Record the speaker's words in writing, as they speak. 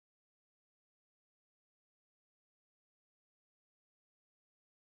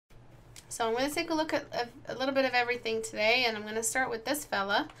So I'm going to take a look at a little bit of everything today, and I'm going to start with this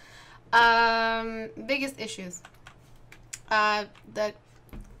fella. Biggest issues. The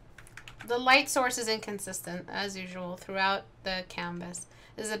light source is inconsistent, as usual, throughout the canvas.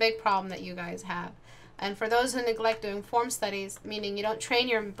 This is a big problem that you guys have. And for those who neglect doing form studies, meaning you don't train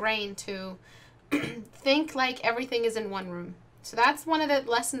your brain to think like everything is in one room. So that's one of the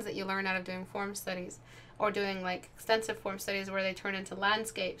lessons that you learn out of doing form studies, or doing like extensive form studies where they turn into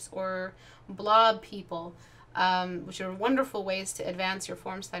landscapes or blob people, which are wonderful ways to advance your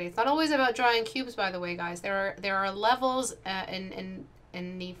form study. It's not always about drawing cubes, by the way, guys. There are levels in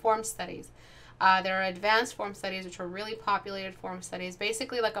the form studies. There are advanced form studies, which are really populated form studies,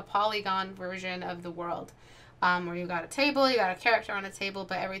 basically like a polygon version of the world, where you got a table, you got a character on a table,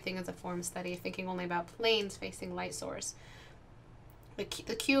 but everything is a form study, thinking only about planes facing light source. The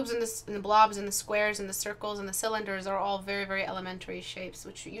cubes and the blobs and the squares and the circles and the cylinders are all very, very elementary shapes,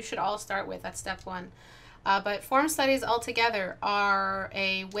 which you should all start with. That's step one. But form studies altogether are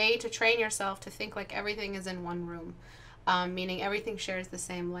a way to train yourself to think like everything is in one room, meaning everything shares the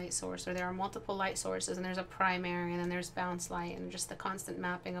same light source, or there are multiple light sources, and there's a primary, and then there's bounce light, and just the constant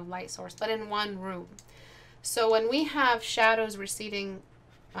mapping of light source, but in one room. So when we have shadows receding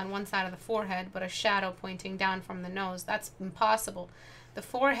on one side of the forehead, but a shadow pointing down from the nose, that's impossible. The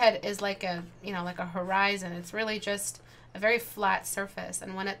forehead is like a, like a horizon. It's really just a very flat surface.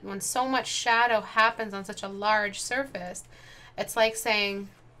 And when so much shadow happens on such a large surface, it's like saying,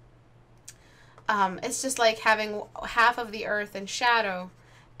 it's just like having half of the earth in shadow,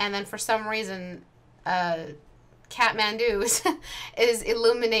 and then for some reason, Kathmandu is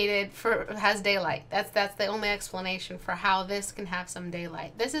illuminated, has daylight. That's the only explanation for how this can have some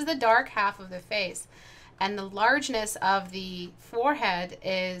daylight. This is the dark half of the face, and the largeness of the forehead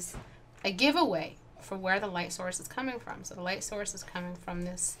is a giveaway for where the light source is coming from. So the light source is coming from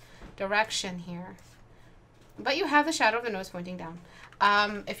this direction here, but you have the shadow of the nose pointing down.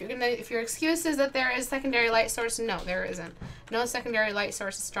 If your excuse is that there is secondary light source, no, there isn't. No secondary light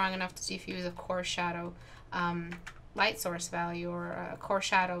source is strong enough to diffuse a core shadow light source value, or a core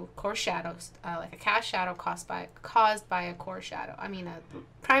shadow, like a cast shadow caused by a core shadow. I mean, a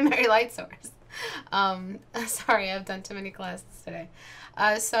primary light source. Sorry, I've done too many classes today.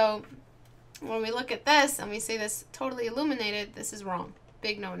 So when we look at this and we see this totally illuminated, this is wrong.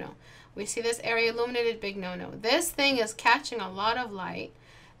 Big no-no. We see this area illuminated, big no-no. This thing is catching a lot of light.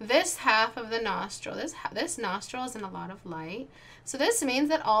 This half of the nostril, this nostril is in a lot of light. So this means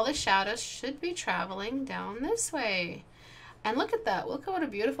that all the shadows should be traveling down this way. And look at that. Look at what a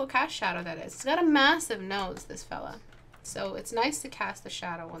beautiful cast shadow that is. It's got a massive nose, this fella. So it's nice to cast a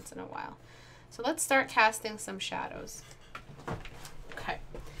shadow once in a while. So let's start casting some shadows. Okay.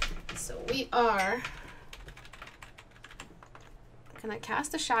 So we are going to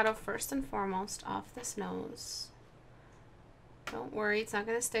cast a shadow first and foremost off this nose. Don't worry, it's not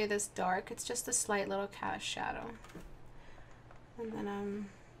going to stay this dark. It's just a slight little cast shadow. And then I'm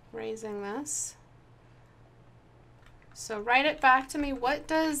raising this. So write it back to me. What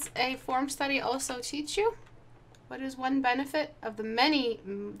does a form study also teach you? What is one benefit of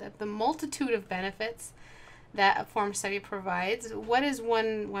the multitude of benefits that a form study provides? What is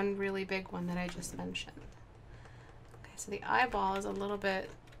one really big one that I just mentioned? Okay, so the eyeball is a little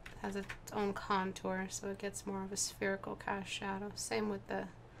bit, has its own contour, so it gets more of a spherical cast shadow. Same with and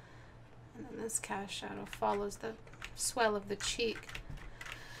then this cast shadow follows the swell of the cheek.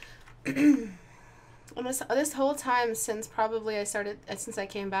 And this whole time since I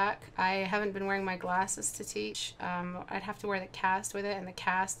came back, I haven't been wearing my glasses to teach. I'd have to wear the cast with it, and the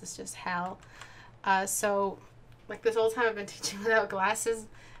cast is just hell. So like this whole time I've been teaching without glasses,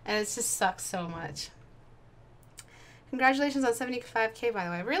 and it just sucks so much. Congratulations on 75K, by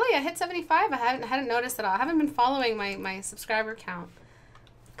the way. Really? I hit 75? I hadn't noticed at all. I haven't been following my subscriber count.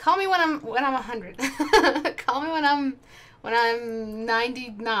 Call me when I'm 100. Call me when I'm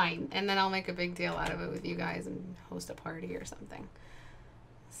 99, and then I'll make a big deal out of it with you guys and host a party or something.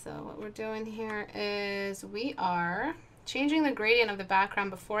 So what we're doing here is we are changing the gradient of the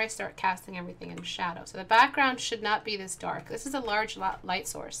background before I start casting everything in shadow. So the background should not be this dark. This is a large light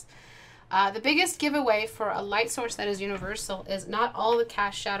source. The biggest giveaway for a light source that is universal is not all the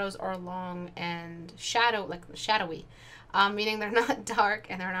cast shadows are long and shadowy, meaning they're not dark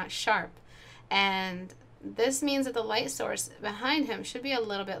and they're not sharp. And this means that the light source behind him should be a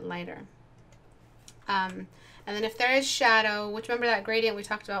little bit lighter. And then if there is shadow, which remember that gradient we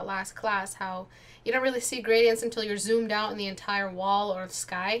talked about last class, how you don't really see gradients until you're zoomed out in the entire wall or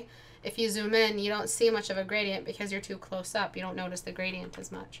sky. If you zoom in, you don't see much of a gradient because you're too close up. You don't notice the gradient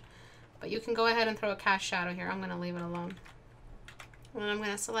as much. But you can go ahead and throw a cast shadow here. I'm going to leave it alone. And I'm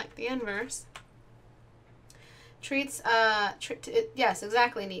going to select the inverse. Treats, yes,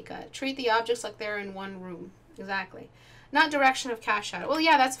 exactly, Nika. Treat the objects like they're in one room. Exactly. Not direction of cast shadow. Well,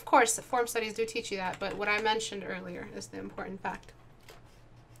 yeah, that's, of course, the form studies do teach you that, but what I mentioned earlier is the important fact.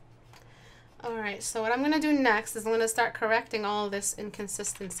 All right, so what I'm going to do next is I'm going to start correcting all of this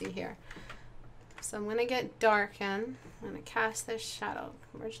inconsistency here. So I'm going to get darken. I'm going to cast this shadow,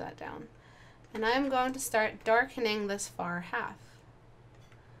 merge that down. And I'm going to start darkening this far half.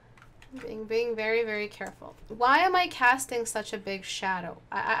 Being very, very careful. Why am I casting such a big shadow?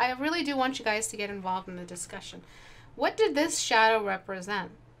 I really do want you guys to get involved in the discussion. What did this shadow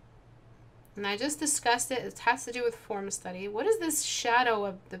represent? And I just discussed it. It has to do with form study. What is this shadow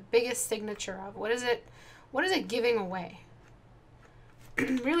of the biggest signature of? What is it giving away?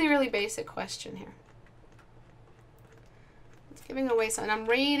 Really, really basic question here. It's giving away something. I'm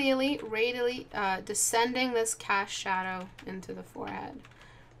radially descending this cast shadow into the forehead.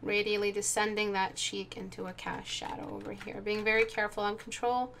 Radially descending that cheek into a cast shadow over here. Being very careful on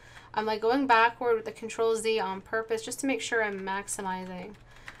control. I'm like going backward with the Control Z on purpose just to make sure I'm maximizing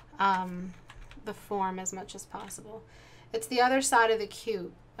the form as much as possible. It's the other side of the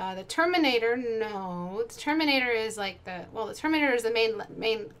cube. The Terminator, no. The Terminator is like the Terminator is the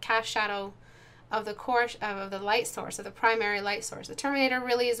main cast shadow of the core of the light source, of the primary light source. The Terminator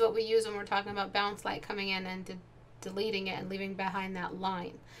really is what we use when we're talking about bounce light coming in and deleting it and leaving behind that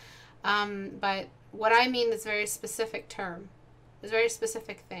line. But what I mean is very specific term. It's a very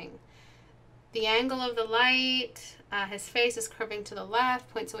specific thing. The angle of the light, his face is curving to the left,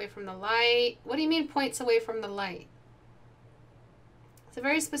 points away from the light. What do you mean points away from the light? It's a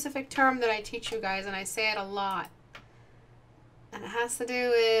very specific term that I teach you guys, and I say it a lot. And it has to do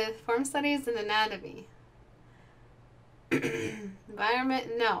with form studies and anatomy.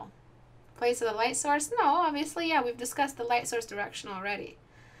 Environment, no. Place of the light source, no. Obviously, yeah, we've discussed the light source direction already.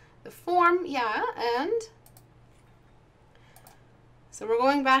 The form, yeah, and... So we're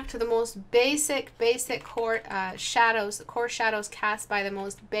going back to the most basic core shadows, the core shadows cast by the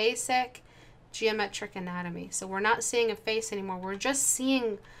most basic geometric anatomy. So we're not seeing a face anymore. We're just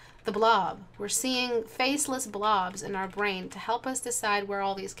seeing the blob. We're seeing faceless blobs in our brain to help us decide where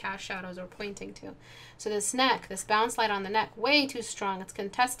all these cast shadows are pointing to. So this neck, this bounce light on the neck, way too strong. It's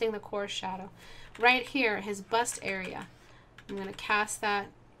contesting the core shadow. Right here, his bust area. I'm going to cast that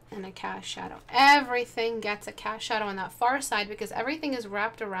and a cast shadow. Everything gets a cast shadow on that far side because everything is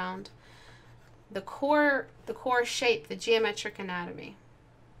wrapped around the core shape, the geometric anatomy.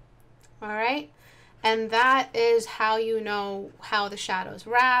 All right? And that is how you know how the shadows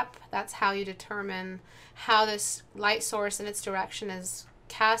wrap. That's how you determine how this light source and its direction is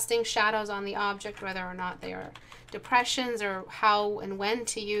casting shadows on the object, whether or not they are depressions, or how and when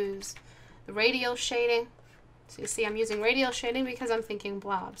to use the radial shading. So you see I'm using radial shading because I'm thinking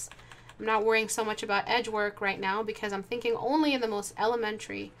blobs. I'm not worrying so much about edge work right now because I'm thinking only in the most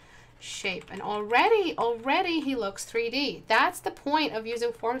elementary shape. And already he looks 3D. That's the point of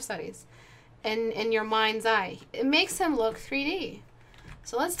using form studies in your mind's eye. It makes him look 3D.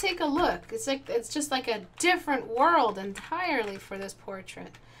 So let's take a look. It's just like a different world entirely for this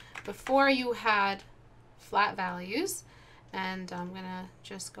portrait. Before you had flat values, and I'm gonna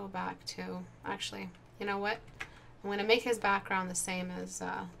just go back to, actually, you know what? I'm going to make his background the same as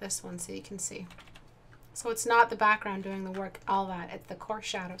this one so you can see. So it's not the background doing the work, all that. It's the core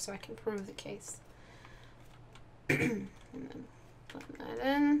shadow, so I can prove the case. And then put that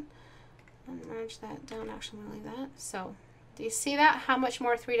in and merge that down. Actually, I'm going to leave that. So do you see that? How much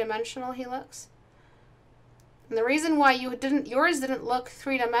more three-dimensional he looks? And the reason why yours didn't look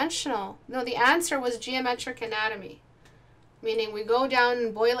three-dimensional, no, the answer was geometric anatomy. Meaning we go down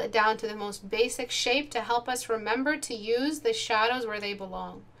and boil it down to the most basic shape to help us remember to use the shadows where they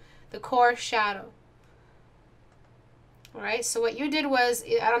belong. The core shadow. Alright, so what you did was,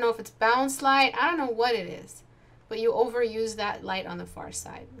 I don't know if it's bounce light, I don't know what it is, but you overused that light on the far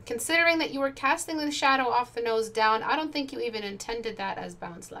side. Considering that you were casting the shadow off the nose down, I don't think you even intended that as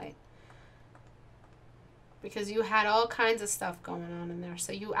bounce light. Because you had all kinds of stuff going on in there.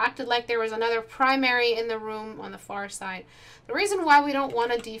 So you acted like there was another primary in the room on the far side. The reason why we don't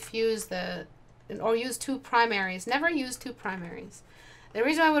want to diffuse or use two primaries, never use two primaries. The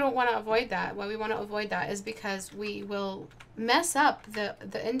reason why we don't want to avoid that, is because we will mess up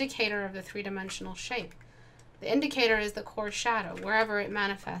the indicator of the three-dimensional shape. The indicator is the core shadow, wherever it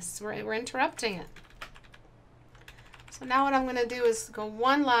manifests. We're interrupting it. So now what I'm going to do is go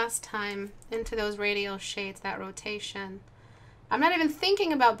one last time into those radial shades, that rotation. I'm not even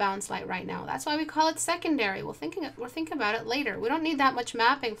thinking about bounce light right now. That's why we call it secondary. We'll think about it later. We don't need that much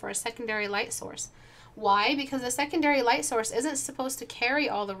mapping for a secondary light source. Why? Because the secondary light source isn't supposed to carry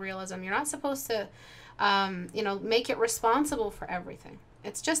all the realism. You're not supposed to, you know, make it responsible for everything.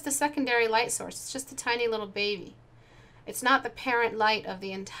 It's just the secondary light source. It's just a tiny little baby. It's not the parent light of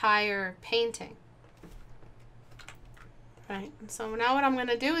the entire painting. Right, and so now what I'm going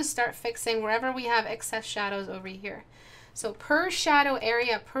to do is start fixing wherever we have excess shadows over here. So per shadow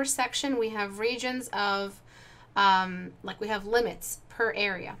area, per section, we have regions of, like we have limits per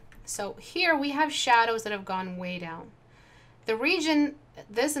area. So here we have shadows that have gone way down. The region,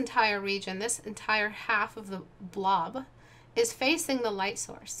 this entire half of the blob is facing the light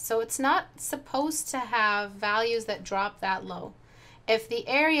source. So it's not supposed to have values that drop that low if the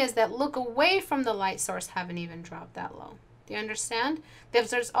areas that look away from the light source haven't even dropped that low. Do you understand?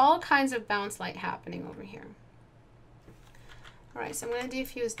 There's all kinds of bounce light happening over here. All right, so I'm going to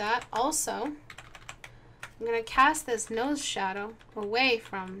diffuse that. Also, I'm going to cast this nose shadow away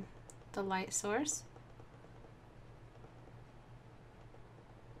from the light source.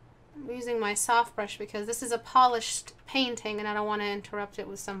 I'm using my soft brush because this is a polished painting and I don't want to interrupt it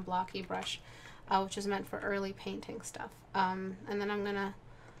with some blocky brush, which is meant for early painting stuff. And then I'm going to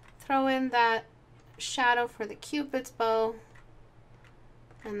throw in that shadow for the Cupid's bow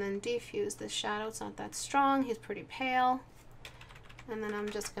and then diffuse this shadow. It's not that strong. He's pretty pale. And then I'm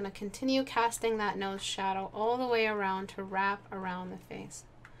just going to continue casting that nose shadow all the way around to wrap around the face.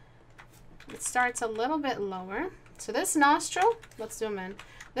 It starts a little bit lower. So this nostril, let's zoom in.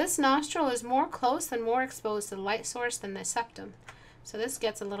 This nostril is more close and more exposed to the light source than the septum. So this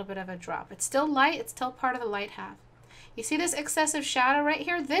gets a little bit of a drop. It's still light. It's still part of the light half. You see this excessive shadow right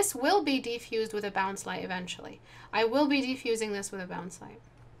here? This will be diffused with a bounce light eventually. I will be diffusing this with a bounce light.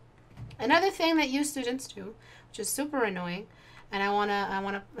 Another thing that you students do, which is super annoying, and I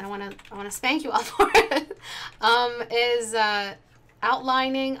wanna spank you all for it, is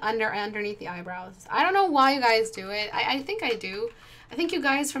outlining underneath the eyebrows. I don't know why you guys do it. I think I do. I think you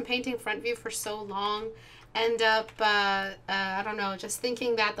guys from painting front view for so long end up, I don't know, just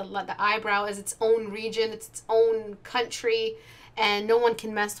thinking that the eyebrow is its own region, it's its own country, and no one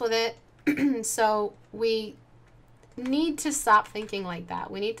can mess with it. So we need to stop thinking like that.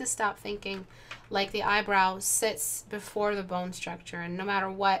 We need to stop thinking like the eyebrow sits before the bone structure, and no matter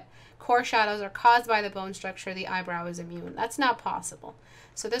what core shadows are caused by the bone structure, the eyebrow is immune. That's not possible.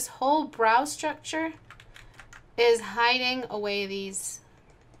 So this whole brow structure is hiding away these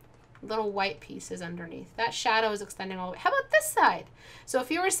little white pieces underneath. That shadow is extending all the way. How about this side? So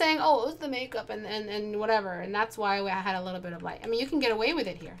if you were saying, oh, it was the makeup and whatever, and that's why I had a little bit of light. I mean, you can get away with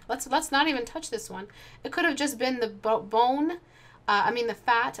it here. Let's not even touch this one. It could have just been the bone, the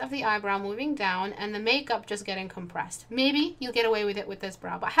fat of the eyebrow moving down and the makeup just getting compressed. Maybe you'll get away with it with this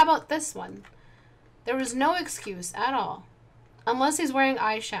brow. But how about this one? There was no excuse at all. Unless he's wearing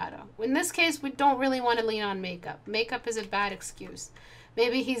eyeshadow. In this case, we don't really want to lean on makeup. Makeup is a bad excuse.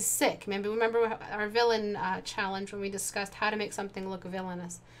 Maybe he's sick. Maybe remember our villain challenge when we discussed how to make something look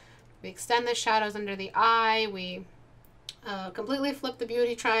villainous. We extend the shadows under the eye. We completely flip the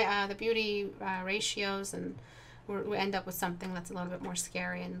beauty ratios, and we end up with something that's a little bit more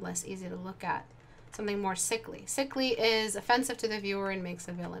scary and less easy to look at. Something more sickly. Sickly is offensive to the viewer and makes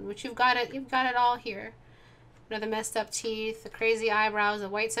a villain, which you've got it all here. You know, the messed up teeth, the crazy eyebrows, the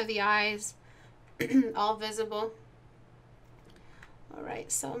whites of the eyes, all visible. All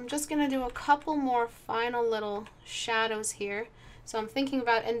right, so I'm just going to do a couple more final little shadows here. So I'm thinking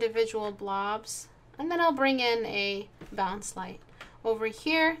about individual blobs, and then I'll bring in a bounce light. Over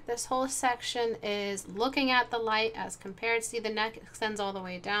here, this whole section is looking at the light as compared. See, the neck extends all the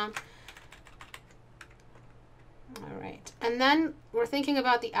way down. All right, and then we're thinking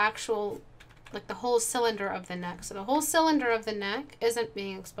about the actual, like the whole cylinder of the neck. So the whole cylinder of the neck isn't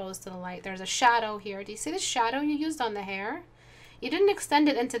being exposed to the light. There's a shadow here. Do you see the shadow you used on the hair? You didn't extend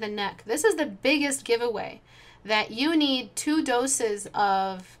it into the neck. This is the biggest giveaway, that you need 2 doses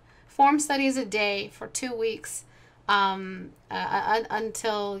of form studies a day for 2 weeks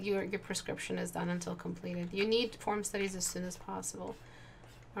until your prescription is done, until completed. You need form studies as soon as possible.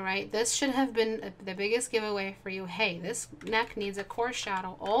 All right, this should have been the biggest giveaway for you. Hey, this neck needs a core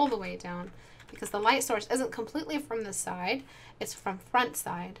shadow all the way down because the light source isn't completely from the side, it's from front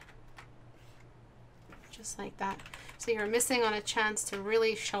side. Just like that. So you're missing on a chance to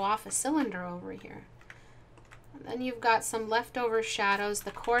really show off a cylinder over here. And then you've got some leftover shadows.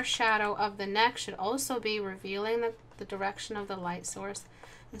 The core shadow of the neck should also be revealing the direction of the light source.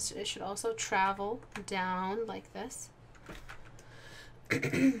 It should also travel down like this.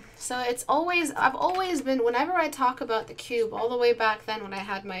 So I've always been, whenever I talk about the cube, all the way back then when I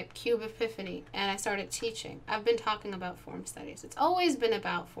had my cube epiphany and I started teaching, I've been talking about form studies. It's always been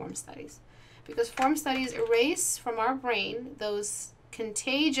about form studies. because form studies erase from our brain those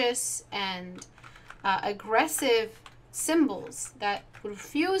contagious and aggressive symbols that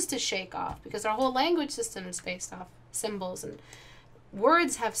refuse to shake off, because our whole language system is based off symbols, and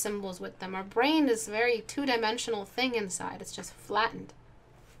words have symbols with them. Our brain is a very two-dimensional thing inside. It's just flattened.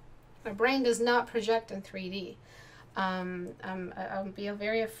 Our brain does not project in 3D. I'll be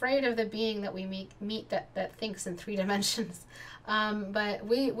very afraid of the being that we meet that thinks in 3 dimensions. But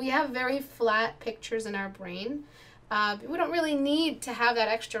we have very flat pictures in our brain. We don't really need to have that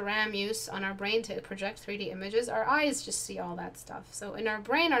extra RAM use on our brain to project 3D images. Our eyes just see all that stuff. So in our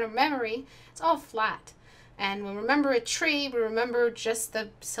brain, our memory, it's all flat. And when we remember a tree, we remember just the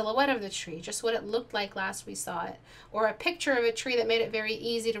silhouette of the tree, just what it looked like last we saw it. Or a picture of a tree that made it very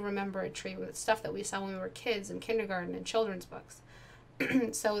easy to remember a tree, with stuff that we saw when we were kids in kindergarten and children's books.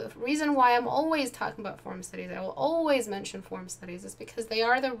 So the reason why I'm always talking about form studies, I will always mention form studies, is because they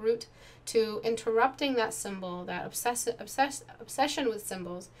are the root to interrupting that symbol, that obsession with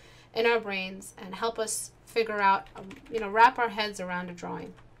symbols in our brains, and help us figure out, wrap our heads around a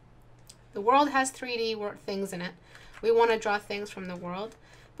drawing. The world has 3D things in it. We want to draw things from the world,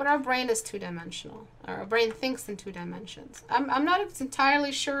 but our brain is two-dimensional. Our brain thinks in 2 dimensions. I'm not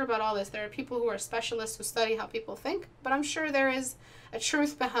entirely sure about all this. There are people who are specialists who study how people think, but I'm sure there is a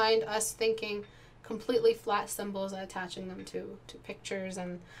truth behind us thinking completely flat symbols and attaching them to pictures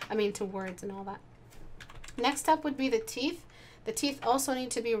and, to words and all that. Next up would be the teeth. The teeth also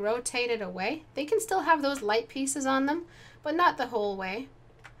need to be rotated away. They can still have those light pieces on them, but not the whole way.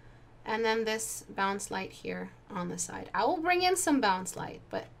 And then this bounce light here on the side. I will bring in some bounce light,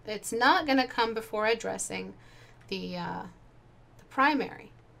 but it's not going to come before addressing the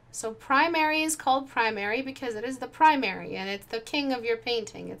primary. So primary is called primary because it is the primary, and it's the king of your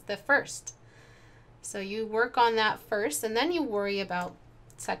painting. It's the first. So you work on that first, and then you worry about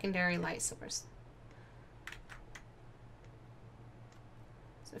secondary light source.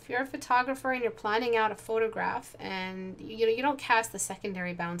 So if you're a photographer and you're planning out a photograph, and you don't cast the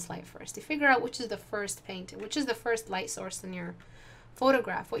secondary bounce light first. You figure out which is the first painting, which is the first light source in your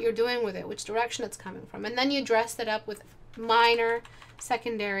photograph, what you're doing with it, which direction it's coming from, and then you dress it up with minor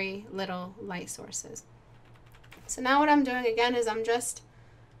secondary little light sources. So now what I'm doing again is I'm just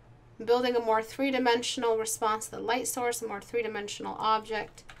building a more 3-dimensional response to the light source, a more 3-dimensional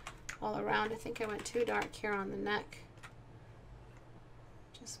object all around. I think I went too dark here on the neck.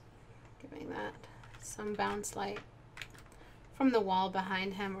 Just giving that some bounce light from the wall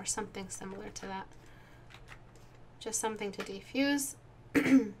behind him or something similar to that. Just something to diffuse.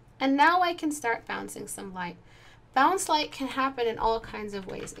 And now I can start bouncing some light. Bounce light can happen in all kinds of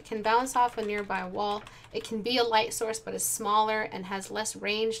ways. It can bounce off a nearby wall. It can be a light source but is smaller and has less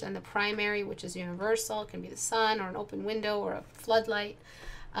range than the primary, which is universal. It can be the sun or an open window or a floodlight.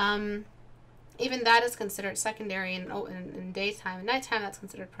 Even that is considered secondary in daytime. In nighttime, that's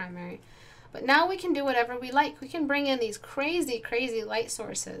considered primary. But now we can do whatever we like. We can bring in these crazy, crazy light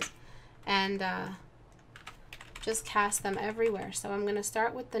sources and just cast them everywhere. So I'm going to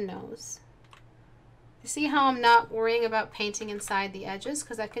start with the nose. You see how I'm not worrying about painting inside the edges,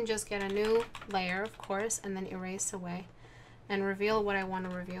 because I can just get a new layer, of course, and then erase away and reveal what I want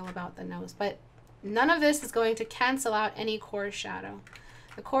to reveal about the nose. But none of this is going to cancel out any core shadow.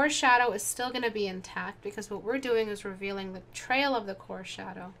 The core shadow is still going to be intact, because what we're doing is revealing the trail of the core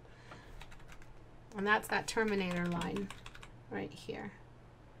shadow. And that's that Terminator line right here.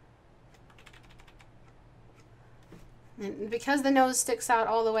 And because the nose sticks out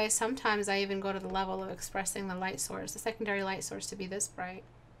all the way, sometimes I even go to the level of expressing the light source, the secondary light source, to be this bright.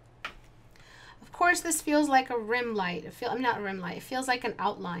 Of course, this feels like a rim light. Not a rim light. It feels like an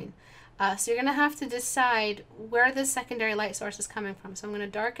outline. So you're going to have to decide where the secondary light source is coming from. So I'm going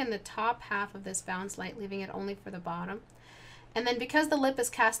to darken the top half of this bounce light, leaving it only for the bottom. And then because the lip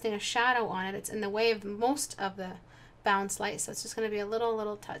is casting a shadow on it, it's in the way of most of the bounce light. So it's just going to be a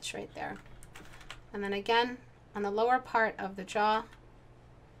little touch right there. And then again, on the lower part of the jaw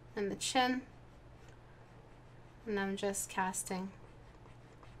and the chin, and I'm just casting.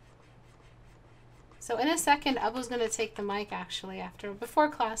 So in a second, Abba's going to take the mic actually before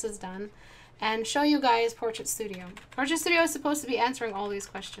class is done and show you guys Portrait Studio. Portrait Studio is supposed to be answering all these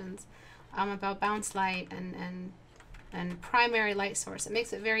questions about bounce light and primary light source. It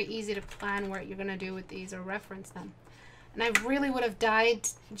makes it very easy to plan what you're going to do with these or reference them. And I really would have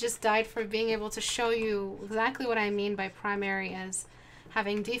just died for being able to show you exactly what I mean by primary as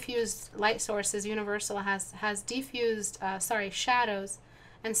having diffused light sources. Universal has diffused, shadows,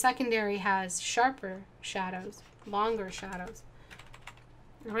 and secondary has sharper shadows, longer shadows.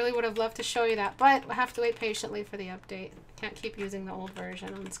 I really would have loved to show you that, but I have to wait patiently for the update. Can't keep using the old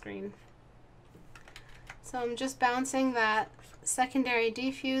version on screen. So I'm just bouncing that secondary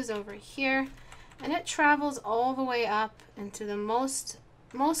diffuse over here, and it travels all the way up into the most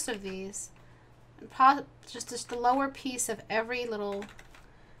of these, and just the lower piece of every little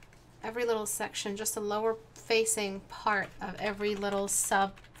section, just the lower facing part of every little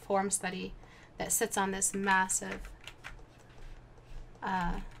sub form study that sits on this massive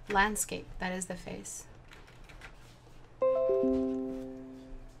landscape that is the face.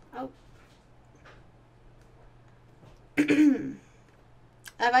 Oh.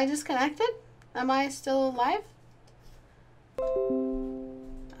 Have I disconnected? Am I still live?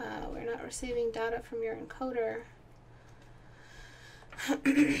 We're not receiving data from your encoder.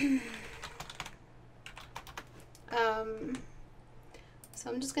 So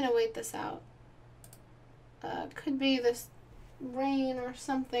I'm just gonna wait this out. Could be this rain or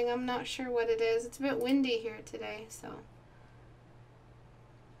something. I'm not sure what it is. It's a bit windy here today, so.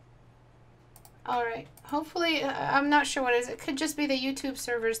 All right. Hopefully, I'm not sure what it is. It could just be the YouTube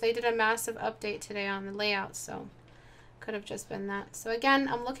servers. They did a massive update today on the layout, so could have just been that. So again,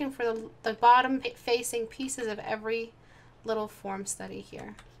 I'm looking for the bottom facing pieces of every little form study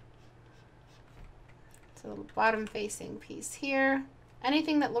here. So the bottom facing piece here.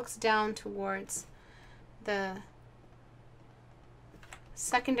 Anything that looks down towards the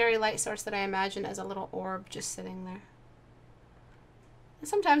secondary light source that I imagine as a little orb just sitting there. And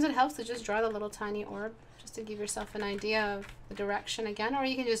sometimes it helps to just draw the little tiny orb just to give yourself an idea of the direction again, or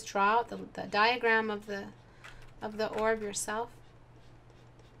you can just draw out the diagram of the orb yourself.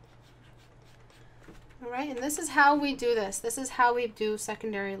 All right, and this is how we do this. This is how we do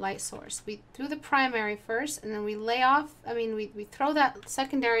secondary light source. We do the primary first, and then we lay off, we throw that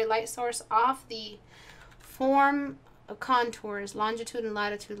secondary light source off the form contours, longitude and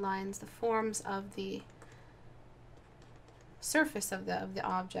latitude lines, the forms of the surface of the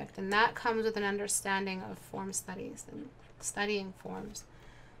object, and that comes with an understanding of form studies and studying forms.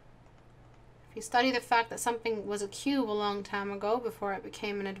 If you study the fact that something was a cube a long time ago before it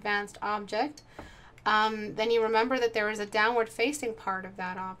became an advanced object, then you remember that there is a downward facing part of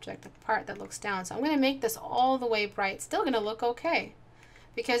that object, a part that looks down. So I'm going to make this all the way bright. It's still going to look okay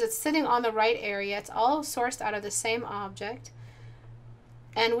because it's sitting on the right area. It's all sourced out of the same object.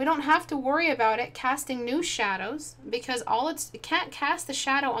 And we don't have to worry about it casting new shadows because it can't cast a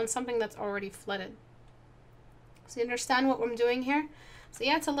shadow on something that's already flooded. So you understand what I'm doing here? So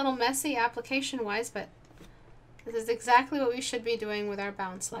yeah, it's a little messy application-wise, but this is exactly what we should be doing with our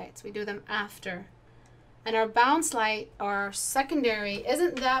bounce lights. We do them after. And our bounce light, or secondary,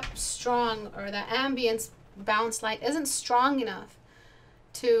 isn't that strong, or the ambience bounce light isn't strong enough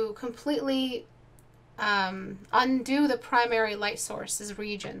to completely undo the primary light source's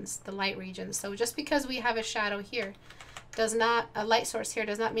regions, the light regions. So just because we have a shadow here, a light source here,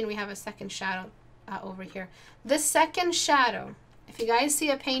 does not mean we have a second shadow over here. This second shadow, if you guys see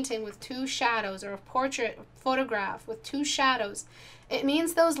a painting with two shadows, or a portrait, or photograph with two shadows, it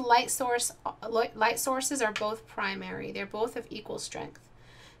means those light sources are both primary. They're both of equal strength.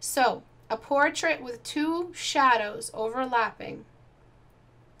 So a portrait with two shadows overlapping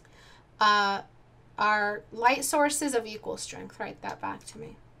are light sources of equal strength. Write that back to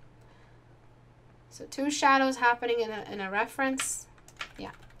me. So two shadows happening in a reference.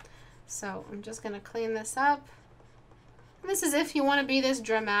 Yeah. So I'm just going to clean this up. And this is if you want to be this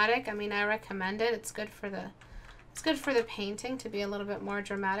dramatic. I mean, I recommend it. It's good for the painting to be a little bit more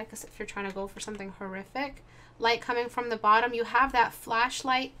dramatic, if you're trying to go for something horrific. Light coming from the bottom. You have that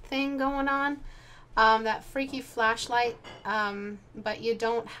flashlight thing going on, that freaky flashlight, but you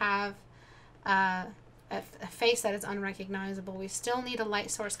don't have a face that is unrecognizable. We still need a light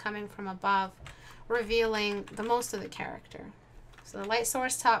source coming from above, revealing the most of the character. So the light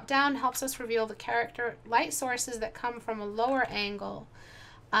source top down helps us reveal the character. Light sources that come from a lower angle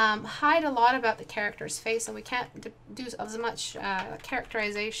hide a lot about the character's face, and we can't do as much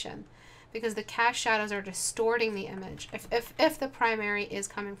characterization because the cast shadows are distorting the image if the primary is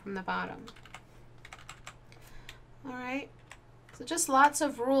coming from the bottom. All right. So just lots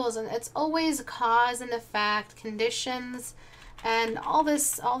of rules, and it's always cause and effect, conditions, and all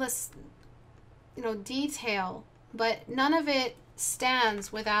this, detail, but none of it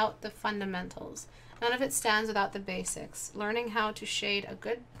stands without the fundamentals. None of it stands without the basics. Learning how to shade a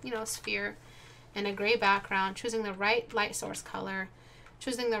good, sphere in a gray background, choosing the right light source color,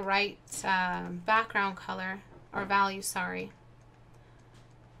 choosing the right background color, or value, sorry.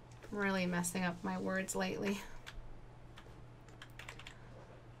 I'm really messing up my words lately.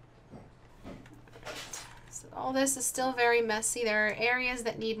 All this is still very messy. There are areas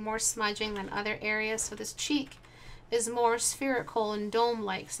that need more smudging than other areas. So this cheek is more spherical and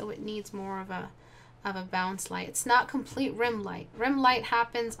dome-like, so it needs more of a of a bounce light. It's not complete rim light. Rim light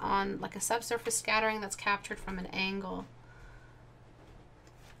happens on like a subsurface scattering that's captured from an angle.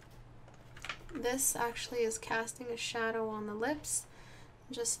 This actually is casting a shadow on the lips,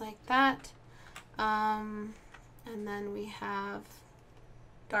 just like that. And then we have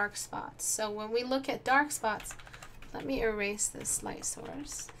dark spots. So when we look at dark spots, let me erase this light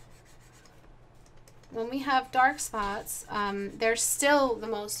source. When we have dark spots, they're still the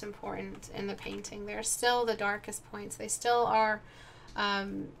most important in the painting. They're still the darkest points. They still are,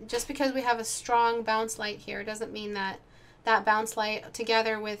 just because we have a strong bounce light here doesn't mean that that bounce light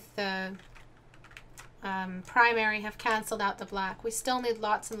together with the primary have canceled out the black. We still need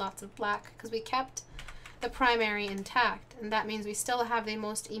lots and lots of black because we kept the primary intact, and that means we still have the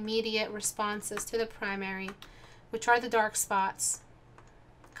most immediate responses to the primary, which are the dark spots.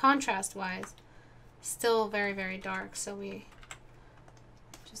 Contrast wise, still very, very dark. So we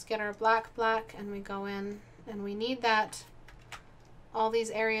just get our black and we go in, and we need that all these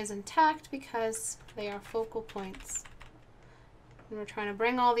areas intact because they are focal points, and we're trying to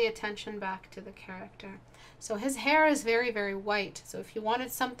bring all the attention back to the character. So his hair is very, very white. So if you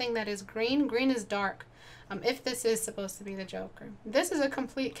wanted something that is green, green is dark. If this is supposed to be the Joker, this is a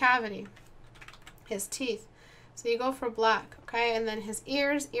complete cavity. His teeth, so you go for black, okay? And then his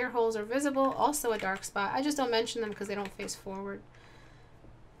ears, ear holes are visible, also a dark spot. I just don't mention them because they don't face forward.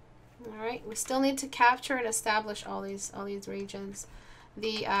 All right, we still need to capture and establish all these regions.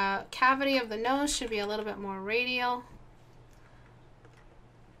 The cavity of the nose should be a little bit more radial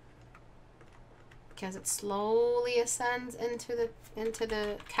because it slowly ascends into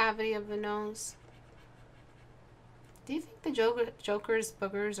the cavity of the nose. Do you think the Joker's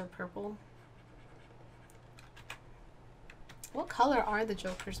boogers are purple? What color are the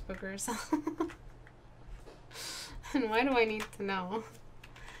Joker's boogers? And why do I need to know?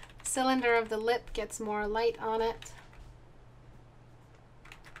 Cylinder of the lip gets more light on it.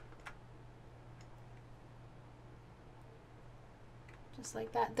 Just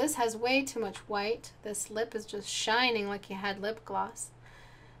like that. This has way too much white. This lip is just shining like you had lip gloss.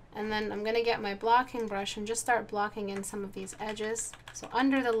 And then I'm going to get my blocking brush and just start blocking in some of these edges. So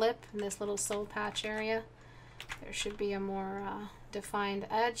under the lip, in this little soul patch area, there should be a more defined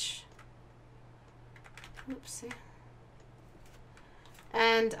edge. Oopsie.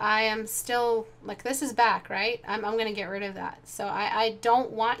 And I am still, like, this is back, right? I'm going to get rid of that. So I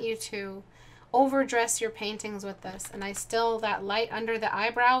don't want you to overdress your paintings with this. And I still, that light under the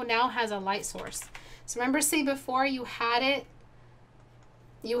eyebrow now has a light source. So remember, see, before you had it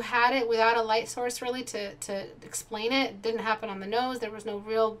without a light source really to explain it. It didn't happen on the nose. There was no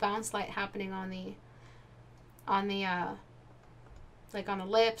real bounce light happening on the like on the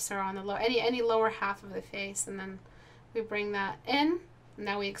lips or on the any lower half of the face. And then we bring that in.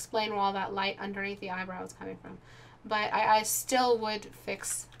 Now we explain where all that light underneath the eyebrow is coming from. But I still would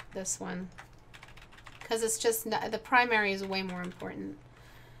fix this one because it's just the primary is way more important.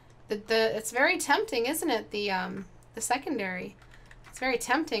 It's very tempting, isn't it? The secondary. It's very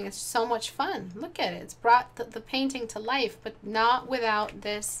tempting. It's so much fun. Look at it. It's brought the painting to life, but not without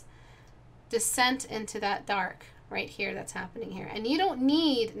this descent into that dark right here that's happening here. And you don't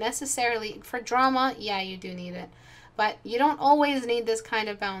need necessarily, for drama, yeah, you do need it. But you don't always need this kind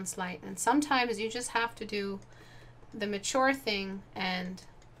of bounce light. And sometimes you just have to do the mature thing and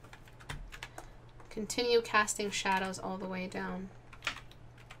continue casting shadows all the way down.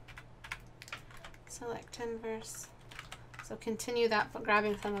 Select inverse. So continue that,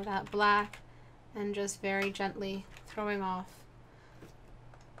 grabbing some of that black and just very gently throwing off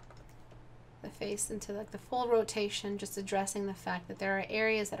the face into like the full rotation, just addressing the fact that there are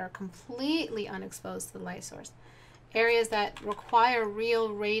areas that are completely unexposed to the light source. Areas that require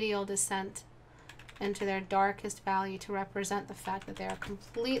real radial descent into their darkest value to represent the fact that they are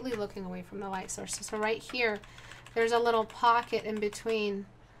completely looking away from the light source. So right here, there's a little pocket in between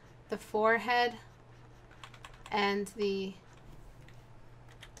the forehead and the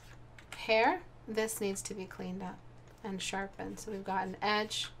hair. This needs to be cleaned up and sharpened. So we've got an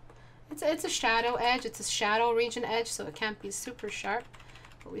edge. It's a shadow edge. It's a shadow region edge, so it can't be super sharp,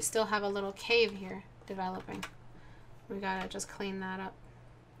 but we still have a little cave here developing. We gotta just clean that up.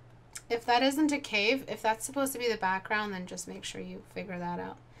 If that isn't a cave, if that's supposed to be the background, then just make sure you figure that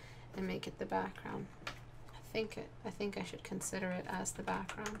out and make it the background. I think I should consider it as the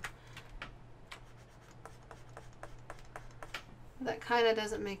background. That kind of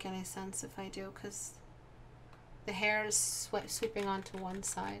doesn't make any sense if I do, because the hair is sweeping onto one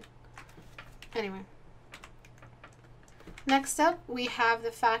side. Anyway. Next up, we have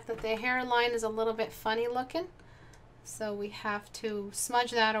the fact that the hairline is a little bit funny looking. So we have to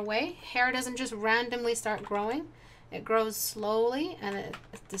smudge that away. Hair doesn't just randomly start growing. It grows slowly, and it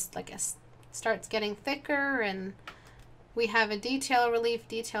just like it starts getting thicker, and we have a detail relief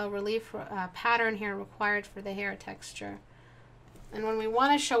pattern here required for the hair texture. And when we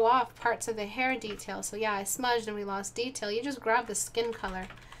want to show off parts of the hair detail, so yeah, I smudged and we lost detail, you just grab the skin color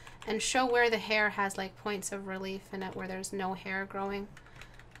and show where the hair has like points of relief in it where there's no hair growing.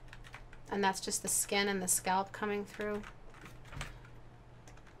 And that's just the skin and the scalp coming through.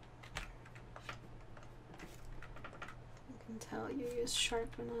 You can tell you use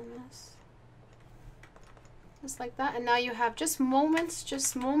sharpen on this. Just like that. And now you have just moments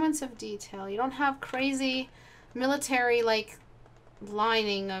of detail. You don't have crazy military like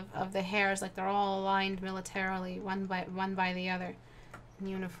lining of the hairs, like they're all aligned militarily one by the other in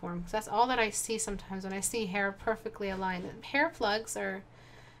uniform. Because that's all that I see sometimes when I see hair perfectly aligned. And hair plugs are,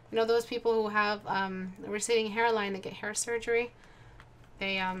 you know, those people who have a receding hairline that get hair surgery,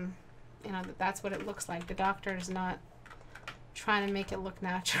 they you know, that's what it looks like. The doctor is not trying to make it look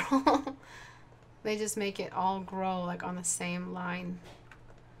natural. They just make it all grow like on the same line.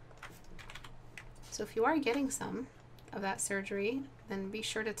 So if you are getting some of that surgery, then be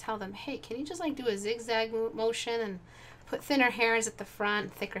sure to tell them, hey, can you just like do a zigzag motion and put thinner hairs at the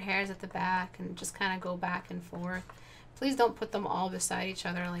front, thicker hairs at the back, and just kind of go back and forth. Please don't put them all beside each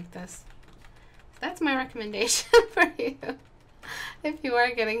other like this. That's my recommendation for you if you are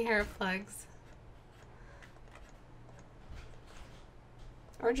getting hair plugs.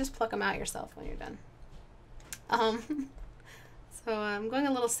 Or just pluck them out yourself when you're done. So I'm going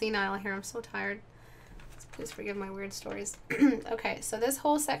a little senile here. I'm so tired. So please forgive my weird stories. Okay, so this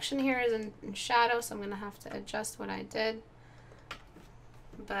whole section here is in shadow, so I'm going to have to adjust what I did.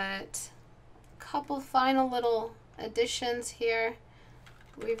 But a couple final little additions here.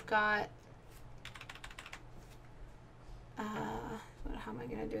 We've got... how am I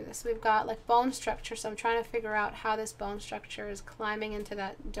going to do this? We've got like bone structure, so I'm trying to figure out how this bone structure is climbing into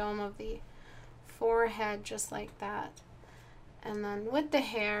that dome of the forehead, just like that. And then with the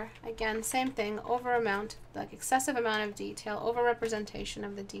hair, again, same thing, like excessive amount of detail, over representation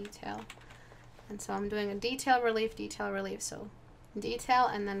of the detail. And so I'm doing a detail relief, so detail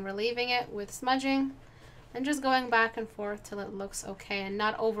and then relieving it with smudging and just going back and forth till it looks okay and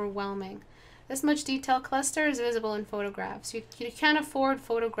not overwhelming. This much detail cluster is visible in photographs. You can't afford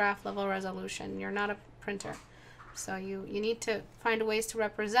photograph level resolution. You're not a printer. So you need to find ways to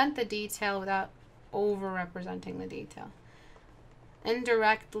represent the detail without over-representing the detail.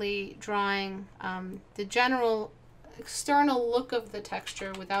 Indirectly drawing the general external look of the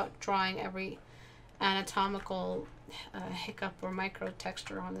texture without drawing every anatomical hiccup or micro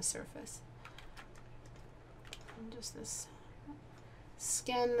texture on the surface. And just this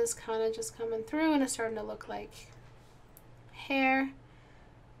skin is kind of just coming through and it's starting to look like hair.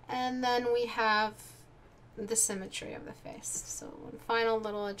 And then we have the symmetry of the face. So one final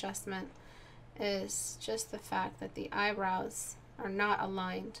little adjustment is just the fact that the eyebrows are not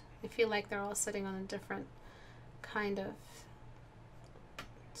aligned. I feel like they're all sitting on a different kind of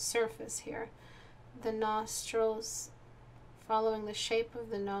surface here. The nostrils, following the shape of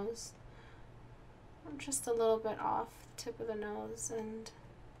the nose, are just a little bit off the tip of the nose, and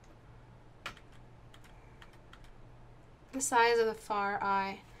the size of the far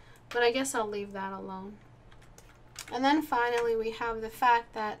eye, but I guess I'll leave that alone. And then finally we have the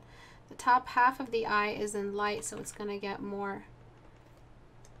fact that the top half of the eye is in light, so it's going to get more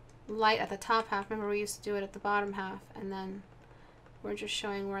light at the top half. Remember, we used to do it at the bottom half, and then we're just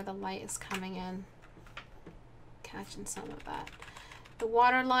showing where the light is coming in, catching some of that. The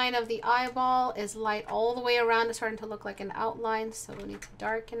waterline of the eyeball is light all the way around. It's starting to look like an outline, so we need to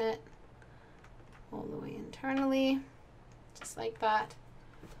darken it all the way internally, just like that.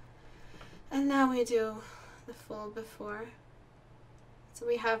 And now we do the full before. So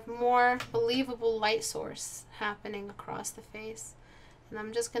we have more believable light source happening across the face. And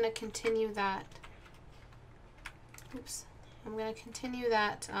I'm just going to continue that. Oops. I'm going to continue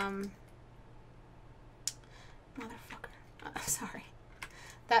that, motherfucker. Sorry.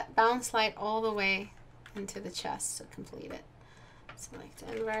 That bounce light all the way into the chest to complete it. Select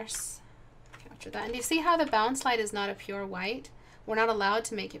inverse. Capture that. And you see how the bounce light is not a pure white? We're not allowed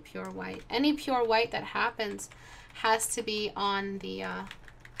to make it pure white. Any pure white that happens has to be on the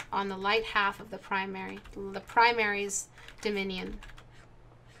light half of the primary's dominion.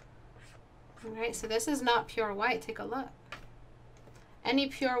 Alright, so this is not pure white. Take a look. Any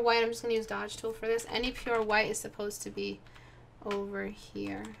pure white, I'm just going to use dodge tool for this. Any pure white is supposed to be over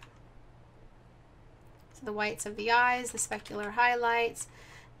here. So the whites of the eyes, the specular highlights,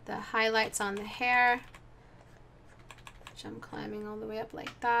 the highlights on the hair, which I'm climbing all the way up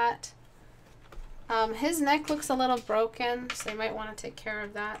like that. His neck looks a little broken, so you might want to take care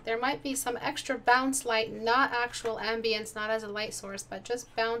of that. There might be some extra bounce light, not actual ambience, not as a light source, but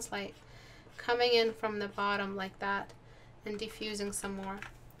just bounce light coming in from the bottom like that and diffusing some more.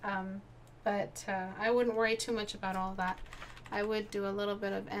 But I wouldn't worry too much about all that. I would do a little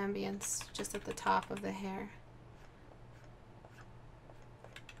bit of ambience just at the top of the hair.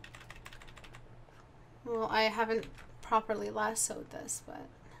 Well, I haven't properly lassoed this, but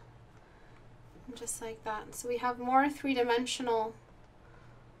just like that. So we have more three-dimensional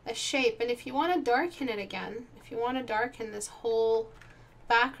shape, and if you want to darken it again, if you want to darken this whole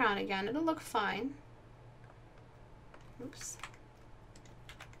background again, it'll look fine. Oops.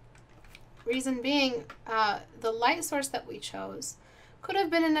 Reason being, the light source that we chose could have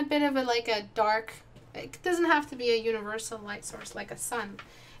been in a bit of a like a dark, it doesn't have to be a universal light source like a sun.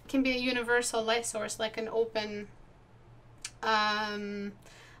 It can be a universal light source like an open I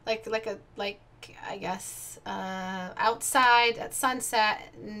guess outside at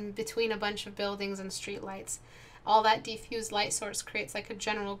sunset between a bunch of buildings and street lights. All that diffused light source creates like a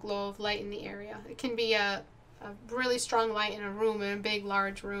general glow of light in the area. It can be a really strong light in a room, in a big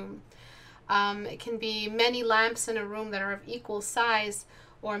large room. It can be many lamps in a room that are of equal size,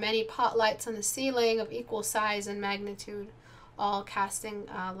 or many pot lights on the ceiling of equal size and magnitude, all casting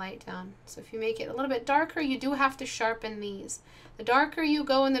light down. So if you make it a little bit darker, you do have to sharpen these. The darker you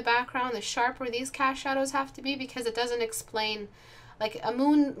go in the background, the sharper these cast shadows have to be, because it doesn't explain, like a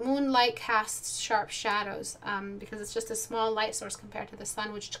moonlight casts sharp shadows, because it's just a small light source compared to the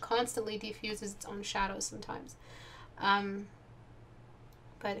sun, which constantly diffuses its own shadows sometimes.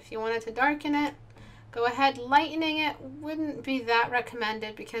 But if you wanted to darken it, go ahead. Lightening it wouldn't be that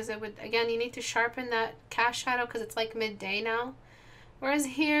recommended, because it would, again, you need to sharpen that cast shadow because it's like midday now. Whereas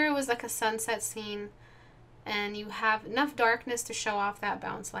here it was like a sunset scene, and you have enough darkness to show off that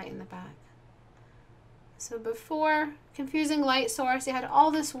bounce light in the back. So before, confusing light source, you had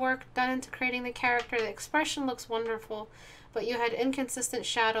all this work done into creating the character. The expression looks wonderful, but you had inconsistent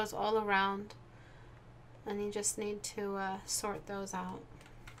shadows all around, and you just need to sort those out.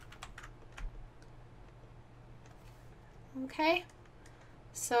 Okay,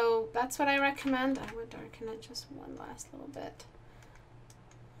 so that's what I recommend. I would darken it just one last little bit,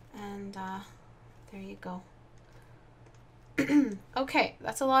 and there you go. Okay,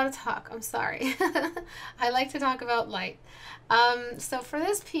 that's a lot of talk. I'm sorry. I like to talk about light. So for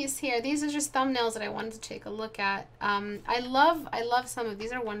this piece here, these are just thumbnails that I wanted to take a look at. I love some of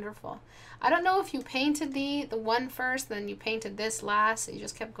these. Are wonderful. I don't know if you painted the one first, then you painted this last, so you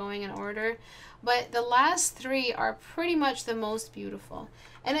just kept going in order. But the last three are pretty much the most beautiful.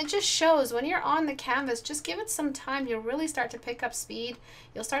 And it just shows when you're on the canvas, just give it some time. You'll really start to pick up speed.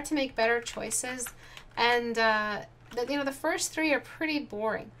 You'll start to make better choices. And the first three are pretty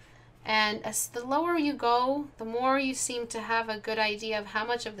boring. And as the lower you go, the more you seem to have a good idea of how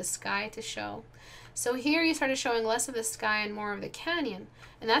much of the sky to show. So here you started showing less of the sky and more of the canyon.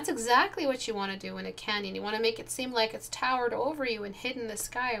 And that's exactly what you want to do in a canyon. You want to make it seem like it's towered over you and hidden the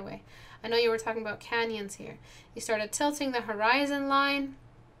sky away. I know you were talking about canyons here. You started tilting the horizon line,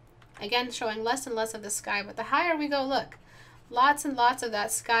 again showing less and less of the sky. But the higher we go, look, lots and lots of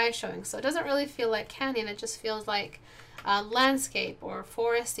that sky showing. So it doesn't really feel like canyon. It just feels like landscape or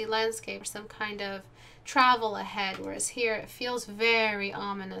foresty landscape, or some kind of travel ahead. Whereas here it feels very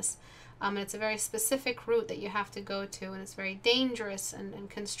ominous. And it's a very specific route that you have to go to, and it's very dangerous and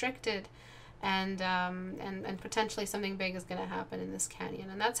constricted, and potentially something big is going to happen in this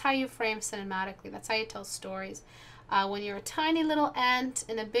canyon. And that's how you frame cinematically. That's how you tell stories. When you're a tiny little ant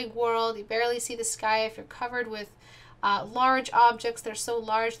in a big world, you barely see the sky. If you're covered with large objects, they're so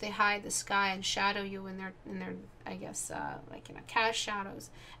large they hide the sky and shadow you in their I guess cast shadows.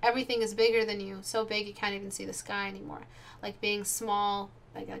 Everything is bigger than you, so big you can't even see the sky anymore. Like being small,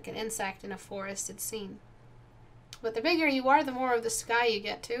 like an insect in a forested scene. But the bigger you are, the more of the sky you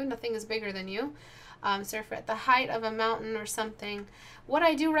get to. Nothing is bigger than you. So if you're at the height of a mountain or something, what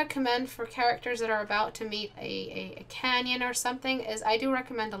I do recommend for characters that are about to meet a canyon or something is I do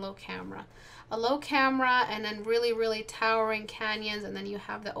recommend a low camera. A low camera, and then really, really towering canyons, and then you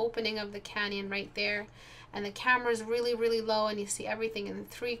have the opening of the canyon right there, and the camera is really, really low, and you see everything in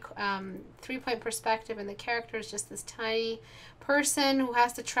three-point perspective, and the character is just this tiny person who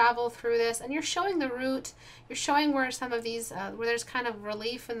has to travel through this, and you're showing the route, you're showing where some of these, where there's kind of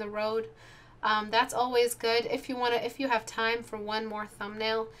relief in the road. That's always good. If you have time for one more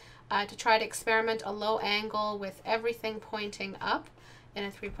thumbnail, to try to experiment a low angle with everything pointing up in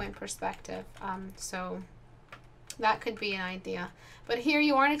a three-point perspective. So That could be an idea. But here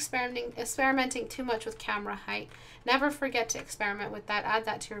you aren't experimenting too much with camera height. Never forget to experiment with that. Add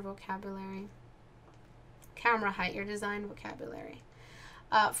that to your vocabulary. Camera height, your design vocabulary.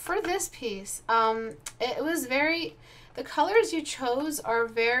 For this piece, it was very, the colors you chose are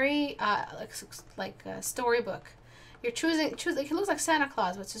very like a storybook. You're choosing, like, he looks like Santa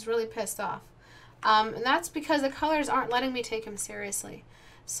Claus, which is really pissed off. And that's because the colors aren't letting me take him seriously.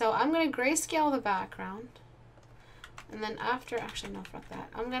 So I'm going to grayscale the background. And then after, actually no, fuck that.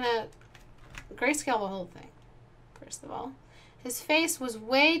 I'm going to grayscale the whole thing, first of all. His face was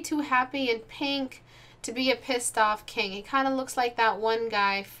way too happy and pink to be a pissed off king. He kind of looks like that one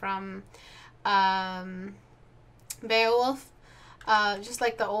guy from Beowulf. Just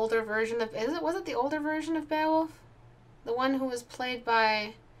like the older version of, was it the older version of Beowulf? The one who was played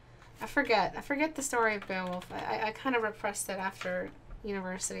by, I forget the story of Beowulf. I kind of repressed it after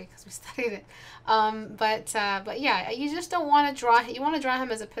university because we studied it. But yeah, you just don't want to draw, you want to draw him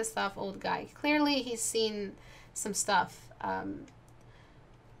as a pissed off old guy. Clearly he's seen some stuff.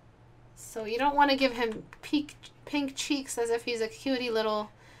 So you don't want to give him pink cheeks as if he's a cutie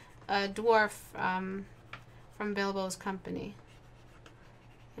little dwarf from Bilbo's company.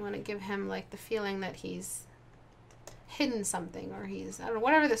 You want to give him like the feeling that he's hidden something, or he's, I don't know,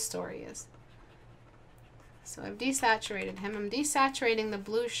 whatever the story is. So I've desaturated him. I'm desaturating the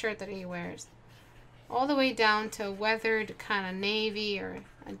blue shirt that he wears all the way down to a weathered kind of navy or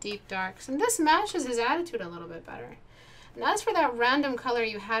a deep darks. And this matches his attitude a little bit better. And as for that random color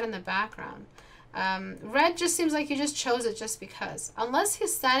you had in the background, red just seems like you just chose it just because. Unless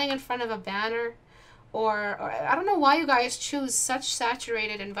he's standing in front of a banner, or I don't know why you guys choose such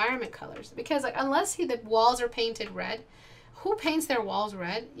saturated environment colors. Because like, unless the walls are painted red, who paints their walls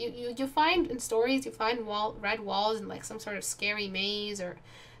red? You find in stories, you find red walls in like some sort of scary maze or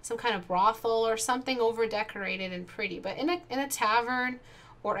some kind of brothel or something over decorated and pretty. But in a tavern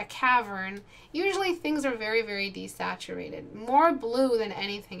or a cavern, usually things are very, very desaturated. More blue than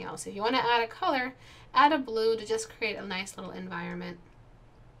anything else. If you want to add a color, add a blue to just create a nice little environment.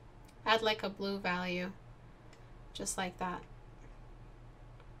 Add like a blue value, just like that.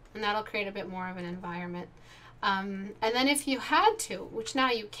 And that'll create a bit more of an environment. And then if you had to, which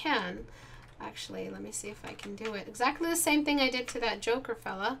now you can, actually, let me see if I can do it. Exactly the same thing I did to that Joker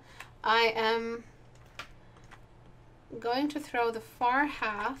fella. I am going to throw the far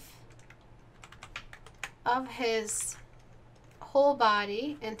half of his whole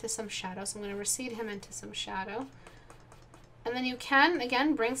body into some shadow. So I'm going to recede him into some shadow. And then you can,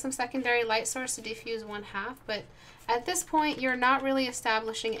 again, bring some secondary light source to diffuse one half. But at this point, you're not really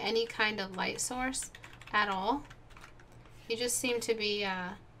establishing any kind of light source at all. You just seem to be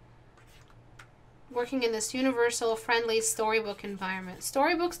working in this universal, friendly storybook environment.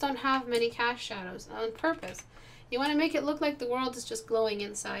 Storybooks don't have many cast shadows on purpose. You want to make it look like the world is just glowing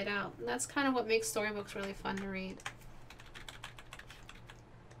inside out. And that's kind of what makes storybooks really fun to read.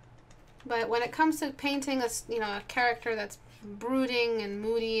 But when it comes to painting a character that's brooding and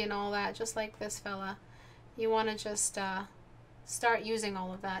moody and all that, just like this fella, you want to just start using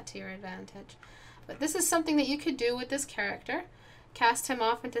all of that to your advantage. But this is something that you could do with this character. Cast him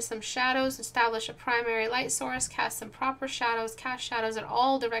off into some shadows, establish a primary light source, cast some proper shadows, cast shadows that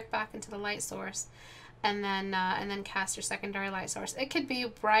all direct back into the light source, and then cast your secondary light source. It could be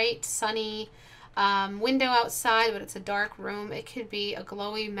bright, sunny, window outside, but it's a dark room. It could be a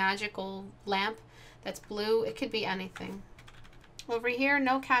glowy, magical lamp that's blue. It could be anything. Over here,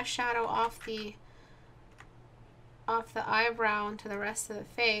 no cast shadow off the eyebrow into the rest of the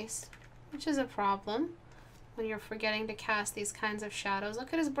face, which is a problem when you're forgetting to cast these kinds of shadows.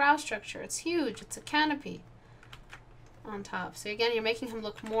 Look at his brow structure. It's huge. It's a canopy on top. So again, you're making him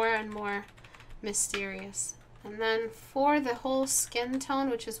look more and more mysterious. And then for the whole skin tone,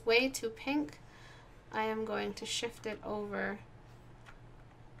 which is way too pink, I am going to shift it over.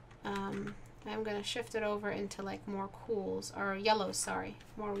 I'm going to shift it over into like more cools, or yellows, sorry,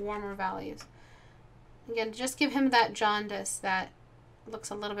 more warmer values. Again, just give him that jaundice that looks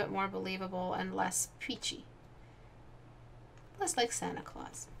a little bit more believable and less peachy. Less like Santa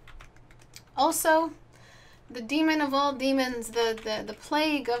Claus. Also, the demon of all demons, the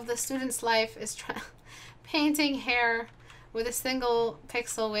plague of the student's life is painting hair with a single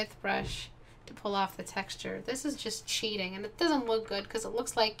pixel width brush to pull off the texture. This is just cheating, and it doesn't look good because it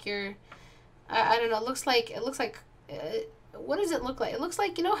looks like you're, I don't know, it looks like, what does it look like? It looks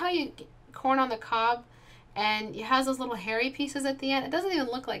like, you know how you corn on the cob and it has those little hairy pieces at the end? It doesn't even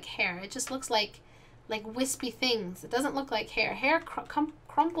look like hair. It just looks like wispy things. It doesn't look like hair. Hair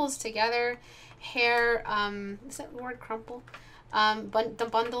crumples together. Hair, is that the word crumple? the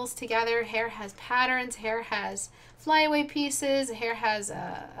bundles together. Hair has patterns, hair has flyaway pieces, hair has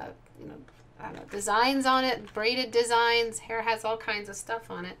you know, I don't know, designs on it, braided designs. Hair has all kinds of stuff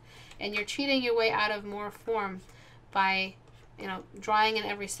on it, and you're cheating your way out of more form by, you know, drawing in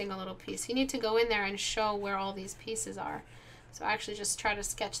every single little piece. You need to go in there and show where all these pieces are. So actually just try to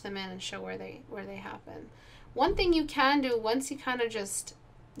sketch them in and show where they happen. One thing you can do once you kind of just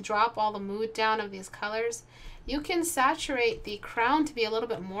drop all the mood down of these colors, you can saturate the crown to be a little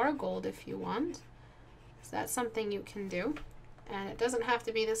bit more gold if you want. So that's something you can do. And it doesn't have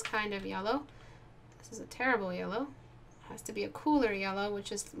to be this kind of yellow. This is a terrible yellow. It has to be a cooler yellow, which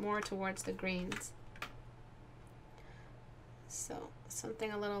is more towards the greens. So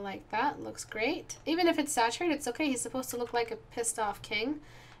something a little like that looks great. Even if it's saturated, it's okay. He's supposed to look like a pissed off king.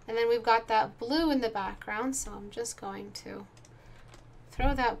 And then we've got that blue in the background, so I'm just going to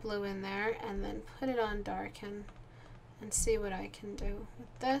throw that blue in there and then put it on darken and see what I can do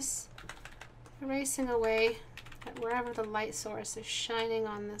with this. Erasing away at wherever the light source is shining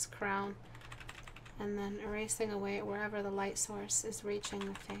on this crown, and then erasing away at wherever the light source is reaching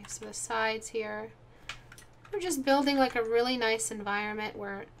the face. So the sides here, we're just building like a really nice environment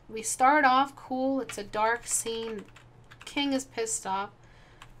where we start off cool. It's a dark scene. King is pissed off,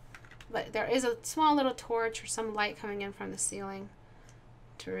 but there is a small little torch or some light coming in from the ceiling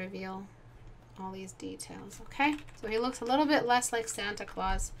to reveal all these details. Okay, so he looks a little bit less like Santa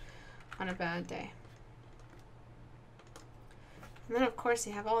Claus on a bad day. And then of course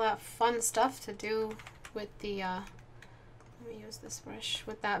you have all that fun stuff to do with the let me use this brush,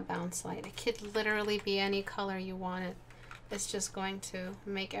 with that bounce light. It could literally be any color you want it. It's just going to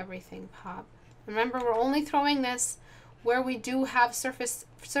make everything pop. Remember, we're only throwing this where we do have surface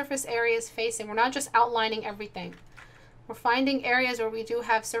areas facing. We're not just outlining everything. We're finding areas where we do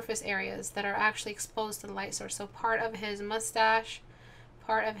have surface areas that are actually exposed to the light source. So part of his mustache,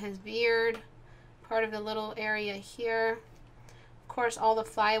 part of his beard, part of the little area here. Of course, all the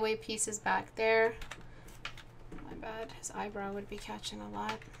flyaway pieces back there. My bad, his eyebrow would be catching a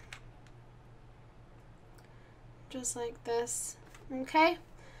lot. Just like this. Okay,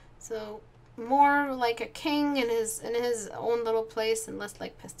 so more like a king in his own little place and less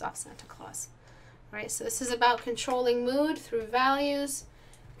like pissed off Santa Claus. Right, so this is about controlling mood through values,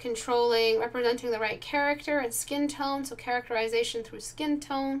 representing the right character and skin tone, so characterization through skin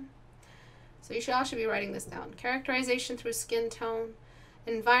tone. So you all should be writing this down. Characterization through skin tone,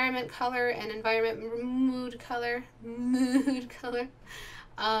 environment color and environment mood color,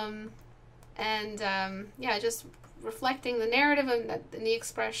 yeah, just reflecting the narrative and the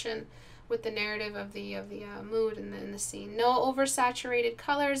expression with the narrative of the mood in the scene. No oversaturated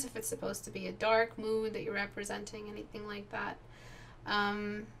colors if it's supposed to be a dark mood that you're representing, anything like that.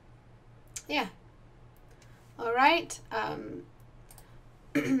 Yeah. All right.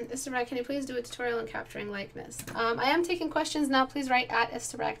 Istebrak, can you please do a tutorial on capturing likeness? I am taking questions now. Please write at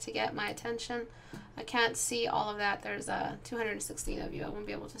Istebrak to get my attention. I can't see all of that. There's 216 of you. I won't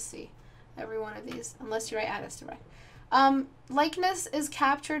be able to see every one of these unless you write at Istebrak. Likeness is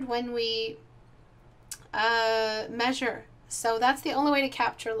captured when we measure. So that's the only way to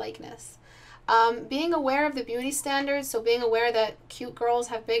capture likeness. Being aware of the beauty standards, so being aware that cute girls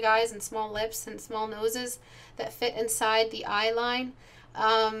have big eyes and small lips and small noses that fit inside the eye line,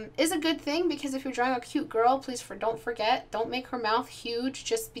 is a good thing, because if you're drawing a cute girl, please don't forget, don't make her mouth huge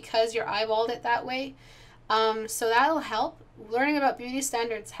just because you're eyeballed it that way. So that'll help. Learning about beauty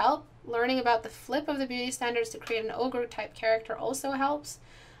standards help. Learning about the flip of the beauty standards to create an ogre type character also helps.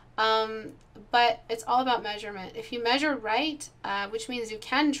 But it's all about measurement. If you measure right, which means you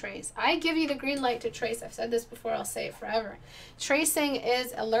can trace. I give you the green light to trace. I've said this before, I'll say it forever. Tracing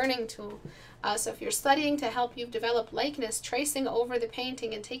is a learning tool. So if you're studying to help you develop likeness, tracing over the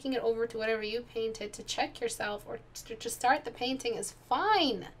painting and taking it over to whatever you painted to check yourself or to start the painting is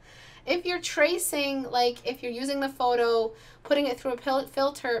fine. If you're tracing, like if you're using the photo, putting it through a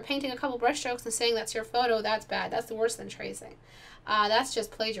filter, painting a couple brush strokes and saying that's your photo, that's bad. That's worse than tracing. That's just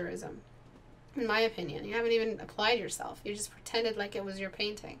plagiarism, in my opinion. You haven't even applied yourself. You just pretended like it was your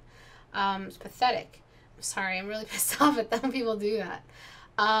painting. It's pathetic. I'm sorry, I'm really pissed off at them. People do that.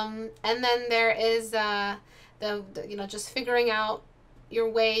 And then there is just figuring out your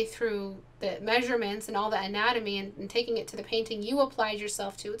way through the measurements and all the anatomy and taking it to the painting you applied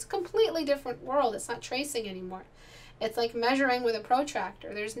yourself to. It's a completely different world. It's not tracing anymore. It's like measuring with a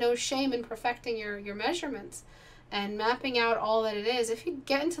protractor. There's no shame in perfecting your measurements and mapping out all that it is. If you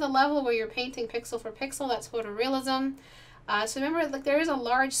get into the level where you're painting pixel for pixel, that's photorealism. So remember, like, there is a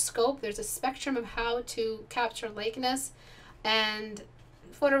large scope. There's a spectrum of how to capture likeness, and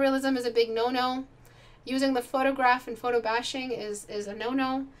photorealism is a big no-no. Using the photograph and photo bashing is a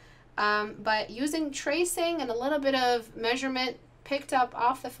no-no. But using tracing and a little bit of measurement picked up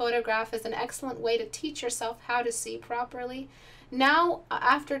off the photograph is an excellent way to teach yourself how to see properly. Now,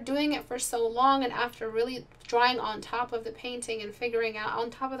 after doing it for so long and after really drawing on top of the painting and figuring out on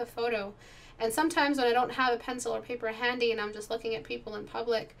top of the photo, and sometimes when I don't have a pencil or paper handy and I'm just looking at people in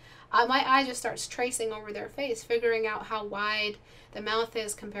public, my eye just starts tracing over their face, figuring out how wide the mouth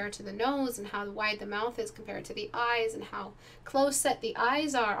is compared to the nose and how wide the mouth is compared to the eyes and how close set the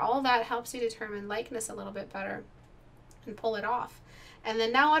eyes are. All that helps you determine likeness a little bit better and pull it off. And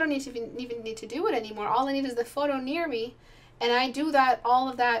then now I don't even need to do it anymore. All I need is the photo near me, and I do that, all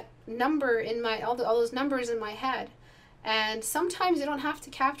of that number in my, all those numbers in my head. And sometimes you don't have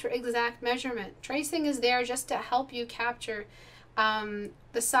to capture exact measurement. Tracing is there just to help you capture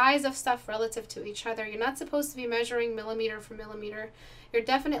the size of stuff relative to each other. You're not supposed to be measuring millimeter for millimeter. You're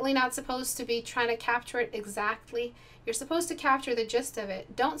definitely not supposed to be trying to capture it exactly. You're supposed to capture the gist of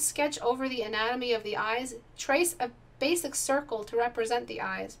it. Don't sketch over the anatomy of the eyes. Trace a basic circle to represent the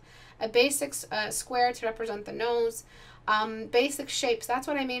eyes, a basic square to represent the nose, basic shapes. That's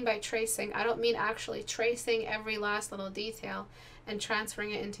what I mean by tracing. I don't mean actually tracing every last little detail and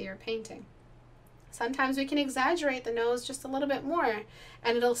transferring it into your painting. Sometimes we can exaggerate the nose just a little bit more,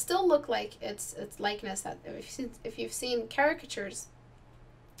 and it'll still look like it's likeness. That if you've seen caricatures,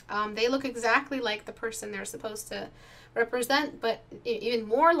 they look exactly like the person they're supposed to represent, but even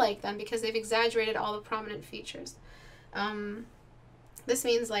more like them because they've exaggerated all the prominent features. This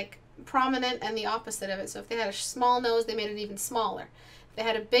means like prominent and the opposite of it. So if they had a small nose, they made it even smaller. If they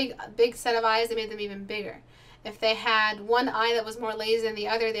had a big set of eyes, they made them even bigger. If they had one eye that was more lazy than the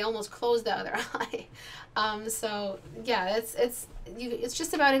other, they almost closed the other eye. So yeah, it's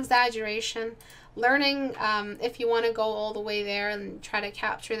just about exaggeration. Learning, if you want to go all the way there and try to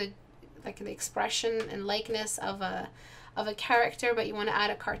capture the expression and likeness of a character, but you want to add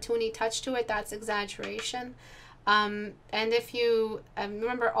a cartoony touch to it, that's exaggeration. And if you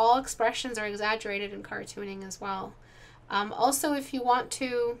remember, all expressions are exaggerated in cartooning as well. Also, if you want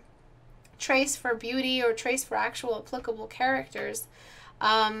to trace for beauty or trace for actual applicable characters,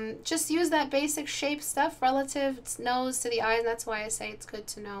 just use that basic shape stuff relative nose to the eyes. And that's why I say it's good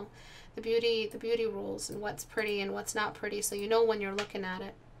to know the beauty rules and what's pretty and what's not pretty, so you know when you're looking at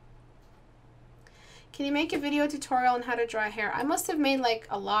it. Can you make a video tutorial on how to draw hair? I must have made like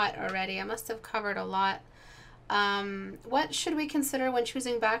a lot already. I must have covered a lot. What should we consider when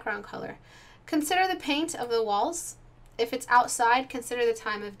choosing background color? Consider the paint of the walls. If it's outside, consider the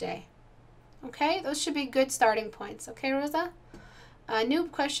time of day. Okay, those should be good starting points. Okay, Rosa? New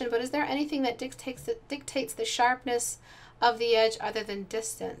question, but is there anything that dictates the sharpness of the edge other than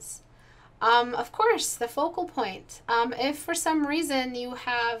distance? Of course, the focal point. If for some reason you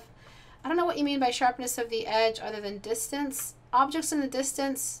have, I don't know what you mean by sharpness of the edge other than distance. Objects in the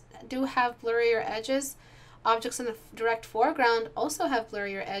distance do have blurrier edges. Objects in the direct foreground also have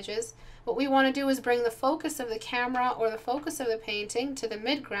blurrier edges. What we want to do is bring the focus of the camera or the focus of the painting to the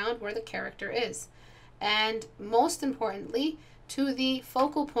midground where the character is. And most importantly, to the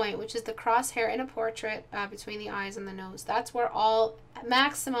focal point, which is the crosshair in a portrait between the eyes and the nose. That's where all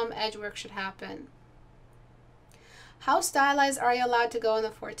maximum edge work should happen. How stylized are you allowed to go in the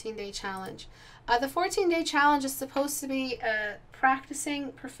 14-day challenge? The 14-day challenge is supposed to be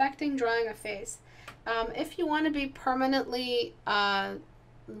perfecting drawing a face. If you want to be permanently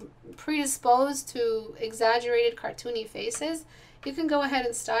predisposed to exaggerated cartoony faces, you can go ahead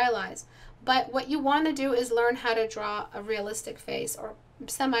and stylize. But what you want to do is learn how to draw a realistic face, or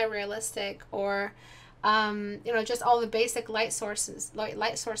semi-realistic, or just all the basic light sources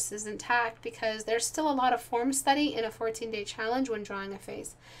intact, because there's still a lot of form study in a 14-day challenge when drawing a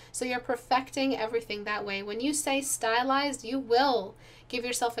face. So you're perfecting everything that way. When you say stylized, you will give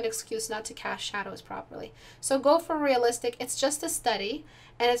yourself an excuse not to cast shadows properly. So go for realistic. It's just a study,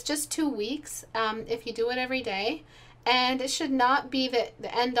 and it's just 2 weeks if you do it every day. And it should not be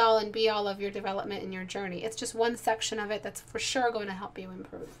the end-all and be-all of your development and your journey. It's just one section of it that's for sure going to help you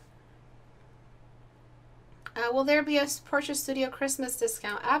improve. Will there be a Portrait Studio Christmas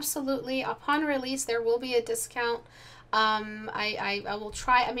discount? Absolutely. Upon release, there will be a discount. I will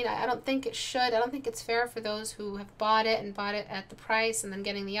try. I mean, I don't think it should. I don't think it's fair for those who have bought it at the price and then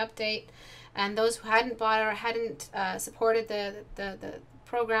getting the update, and those who hadn't bought it or hadn't supported the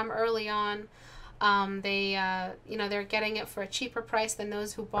program early on. They're getting it for a cheaper price than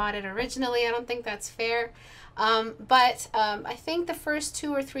those who bought it originally. I don't think that's fair. But I think the first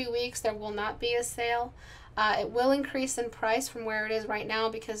 2 or 3 weeks there will not be a sale. It will increase in price from where it is right now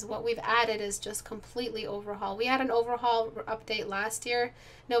because what we've added is just completely overhaul. We had an overhaul update last year,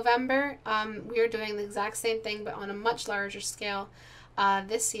 November. We are doing the exact same thing but on a much larger scale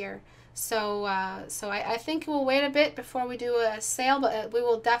this year. So I think we'll wait a bit before we do a sale, but we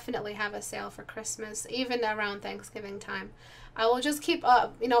will definitely have a sale for Christmas, even around Thanksgiving time. I will just keep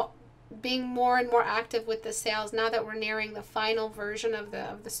being more and more active with the sales now that we're nearing the final version of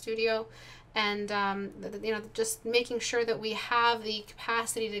the studio, and just making sure that we have the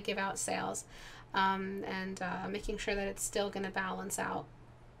capacity to give out sales, and making sure that it's still going to balance out.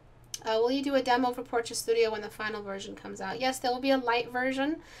 Will you do a demo for Portrait Studio when the final version comes out? Yes, there will be a light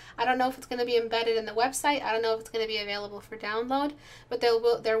version. I don't know if it's going to be embedded in the website. I don't know if it's going to be available for download, but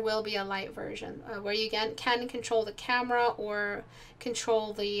there will be a light version where you can control the camera or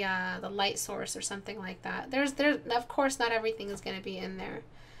control the light source or something like that. There's of course not everything is going to be in there.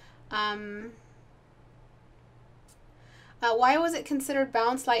 Why was it considered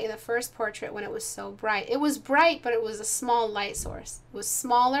bounce light in the first portrait when it was so bright? It was bright, but it was a small light source. It was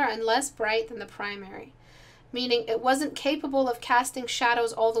smaller and less bright than the primary, meaning it wasn't capable of casting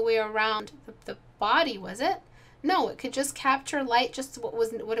shadows all the way around the body, was it? No, it could just capture light just what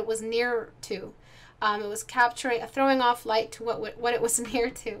it was near to. It was throwing off light to what it was near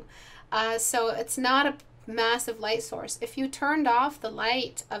to. So it's not a massive light source. If you turned off the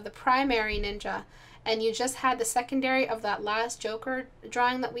light of the primary Ninja and you just had the secondary of that last Joker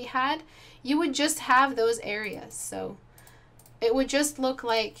drawing that we had, you would just have those areas. So it would just look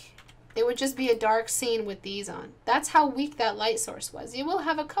like, it would just be a dark scene with these on. That's how weak that light source was. You will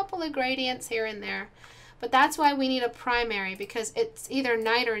have a couple of gradients here and there, but that's why we need a primary, because it's either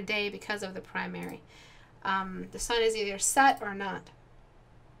night or day because of the primary. The sun is either set or not.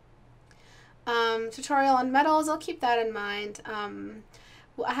 Tutorial on metals, I'll keep that in mind.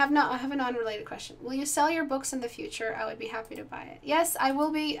 I have an unrelated question. Will you sell your books in the future? I would be happy to buy it. Yes, I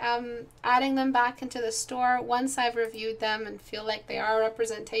will be adding them back into the store once I've reviewed them and feel like they are a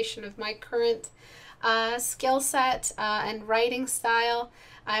representation of my current skill set and writing style.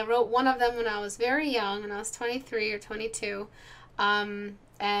 I wrote one of them when I was very young, when I was 23 or 22.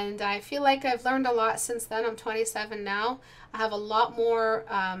 And I feel like I've learned a lot since then. I'm 27 now. I have a lot more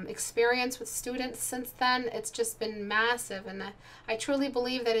experience with students since then. It's just been massive, and I truly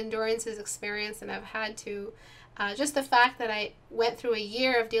believe that endurance is experience, and I've had to, just the fact that I went through a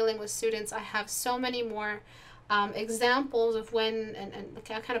year of dealing with students, I have so many more examples of when, and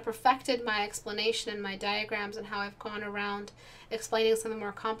I kind of perfected my explanation and my diagrams and how I've gone around explaining some of the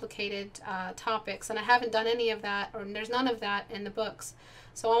more complicated topics, and I haven't done any of that, or there's none of that in the books.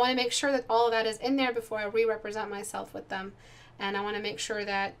 So I want to make sure that all of that is in there before I re-represent myself with them, and I want to make sure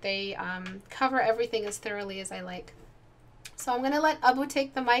that they cover everything as thoroughly as I like. So I'm going to let Abu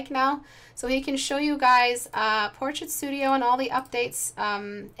take the mic now so he can show you guys Portrait Studio and all the updates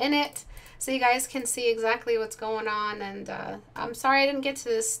in it, so you guys can see exactly what's going on. And I'm sorry I didn't get to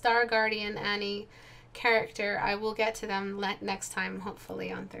the Star Guardian Annie character. I will get to them next time, hopefully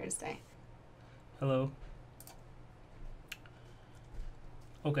on Thursday. Hello.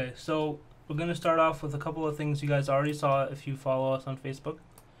 Okay, so we're going to start off with a couple of things you guys already saw if you follow us on Facebook.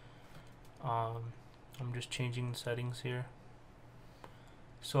 I'm just changing settings here.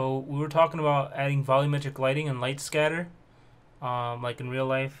 So we were talking about adding volumetric lighting and light scatter, like in real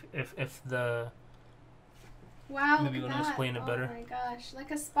life. If the wow, maybe you want to explain it better. Oh my gosh,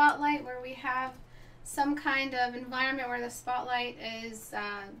 like a spotlight where we have some kind of environment where the spotlight is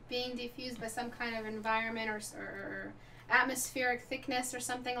being diffused by some kind of environment or atmospheric thickness or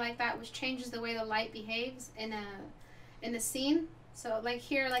something like that, which changes the way the light behaves in a scene. So like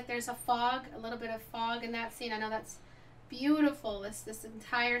here, like there's a fog, a little bit of fog in that scene. I know that's beautiful. This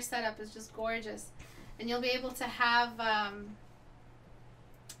entire setup is just gorgeous, and you'll be able to have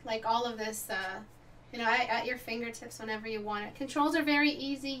like all of this at your fingertips whenever you want it. Controls are very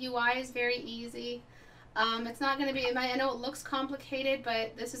easy. UI is very easy. It's not going to be, I know it looks complicated,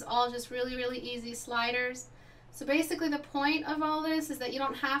 but this is all just really, really easy sliders. So basically the point of all this is that you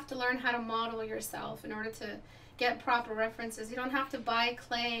don't have to learn how to model yourself in order to get proper references. You don't have to buy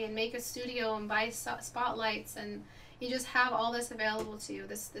clay and make a studio and buy spotlights, and you just have all this available to you,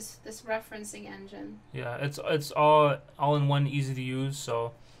 this referencing engine. Yeah, it's all in one, easy to use.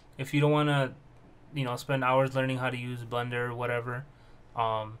 So if you don't want to spend hours learning how to use Blender or whatever,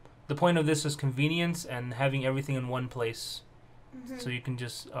 the point of this is convenience and having everything in one place. So you can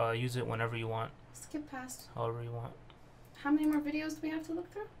just use it whenever you want. Skip past. However you want. How many more videos do we have to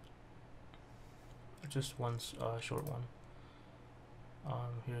look through? Just one short one.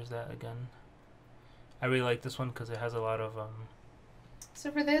 Here's that again. I really like this one because it has a lot of So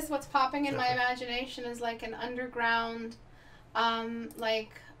for this, what's popping in Sure. my imagination is like an underground, kind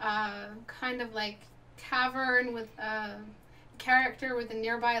of like cavern with a character with a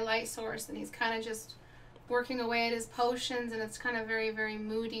nearby light source, and he's kind of just working away at his potions, and it's kind of very, very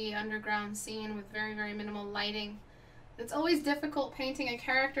moody underground scene with very, very minimal lighting. It's always difficult painting a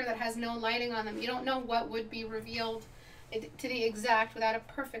character that has no lighting on them. You don't know what would be revealed to the exact without a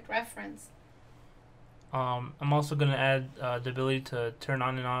perfect reference. I'm also gonna add the ability to turn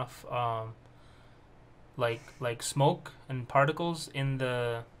on and off like smoke and particles in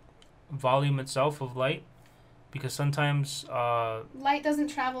the volume itself of light, because sometimes light doesn't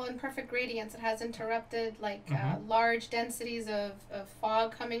travel in perfect gradients. It has interrupted large densities of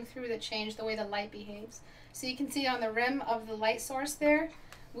fog coming through that change the way the light behaves. So you can see on the rim of the light source there,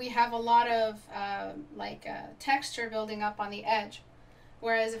 we have a lot of texture building up on the edge.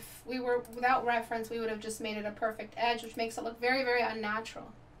 Whereas if we were without reference, we would have just made it a perfect edge, which makes it look very, very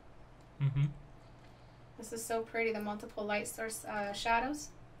unnatural. Mm-hmm. This is so pretty, the multiple light source shadows.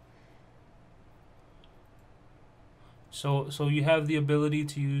 So you have the ability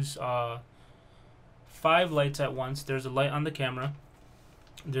to use 5 lights at once. There's a light on the camera,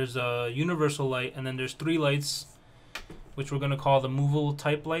 there's a universal light, and then there's 3 lights, which we're going to call the movable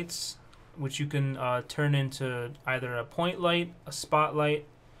type lights, which you can turn into either a point light, a spotlight,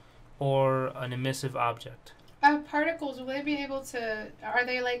 or an emissive object. Particles, will they be able to, are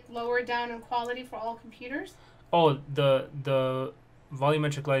they like lower down in quality for all computers? Oh, the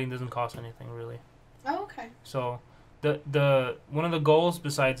volumetric lighting doesn't cost anything, really. Oh, okay. So the one of the goals,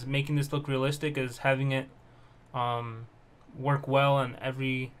 besides making this look realistic, is having it work well on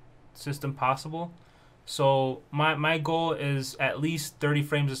every system possible. So my goal is at least 30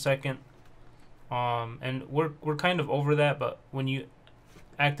 frames a second. And we're kind of over that, but when you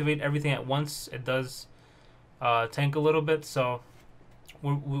activate everything at once, it does tank a little bit. So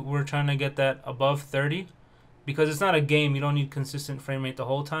we're trying to get that above 30, because it's not a game. You don't need consistent frame rate the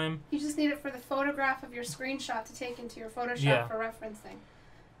whole time. You just need it for the photograph of your screenshot to take into your Photoshop for referencing.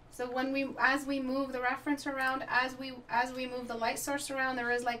 So as we move the reference around, as we move the light source around,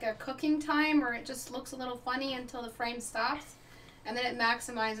 there is like a cooking time where it just looks a little funny until the frame stops, and then it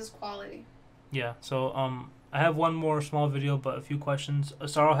maximizes quality. Yeah, so I have one more small video, but a few questions.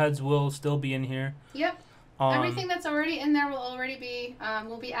 Sorrow heads will still be in here. Yep. Everything that's already in there will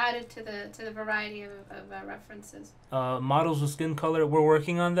be added to the variety of references. Models with skin color, we're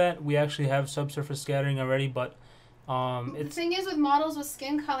working on that. We actually have subsurface scattering already, but the thing is with models with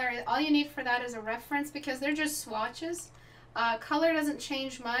skin color, all you need for that is a reference, because they're just swatches. Color doesn't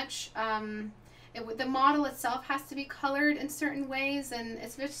change much. The model itself has to be colored in certain ways, and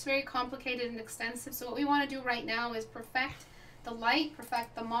it's just very complicated and extensive. So what we want to do right now is perfect the light,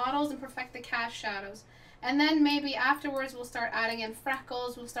 perfect the models, and perfect the cast shadows. And then maybe afterwards we'll start adding in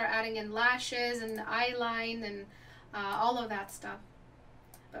freckles, we'll start adding in lashes and eyeline and all of that stuff.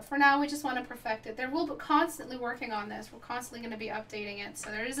 But for now, we just want to perfect it. We'll be constantly working on this. We're constantly going to be updating it.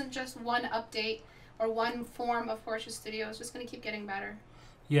 So there isn't just one update or one form of Portrait Studio. It's just going to keep getting better.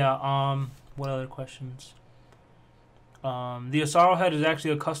 Yeah, what other questions? The Asaro head is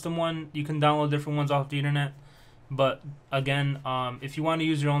actually a custom one. You can download different ones off the internet. But again, if you want to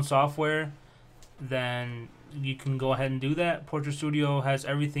use your own software, then you can go ahead and do that. Portrait Studio has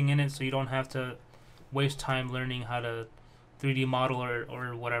everything in it, so you don't have to waste time learning how to 3D model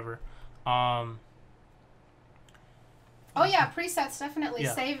or whatever. Oh yeah, presets, definitely.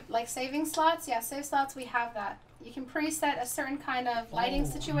 Yeah. Saving slots. Yeah, save slots, we have that. You can preset a certain kind of lighting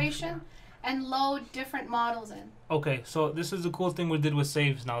situation and load different models in. Okay, so this is the cool thing we did with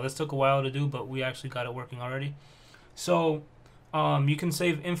saves now. This took a while to do, but we actually got it working already. So you can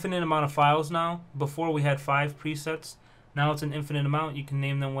save infinite amount of files now. Before we had 5 presets. Now it's an infinite amount. You can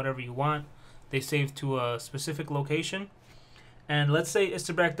name them whatever you want. They save to a specific location. And let's say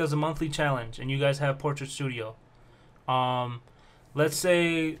Istebrak does a monthly challenge and you guys have Portrait Studio. Let's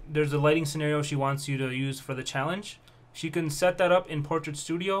say there's a lighting scenario she wants you to use for the challenge. She can set that up in Portrait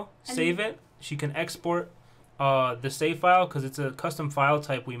Studio, save it. She can export the save file, because it's a custom file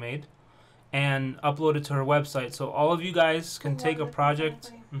type we made, and upload it to her website. So all of you guys can take a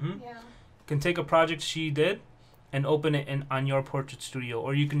project, can take a project she did and open it on your Portrait Studio,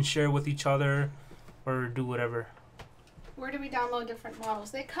 or you can share with each other or do whatever. Where do we download different models?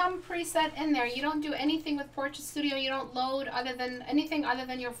 They come preset in there. You don't do anything with Portrait Studio. You don't load anything other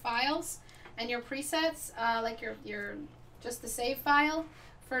than your files and your presets, like your just the save file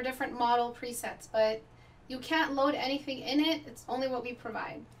for different model presets. But you can't load anything in it. It's only what we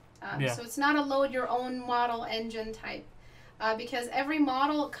provide. So it's not a load your own model engine type, because every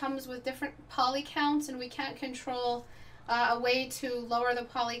model comes with different poly counts, and we can't control a way to lower the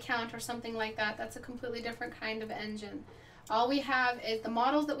poly count or something like that. That's a completely different kind of engine. All we have is the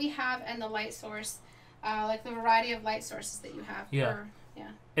models that we have and the light source, like the variety of light sources that you have. Yeah.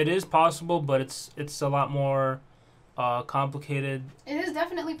 Yeah. It is possible, but it's a lot more complicated. It is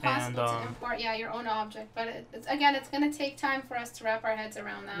definitely possible to import, your own object, but it's going to take time for us to wrap our heads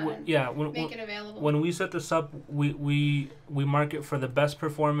around that and make it available. When we set this up, we mark it for the best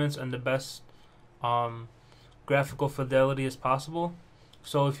performance and the best graphical fidelity as possible.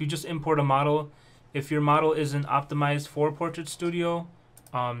 So if you just import a model, if your model isn't optimized for Portrait Studio,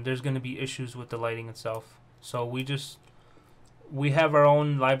 there's going to be issues with the lighting itself. So we have our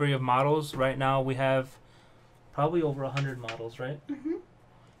own library of models. Right now we have probably over 100 models, right? Mm-hmm.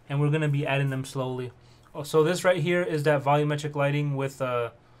 And we're going to be adding them slowly. So this right here is that volumetric lighting with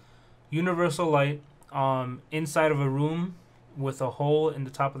a universal light inside of a room with a hole in the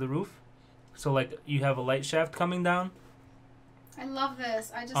top of the roof. So like you have a light shaft coming down. I love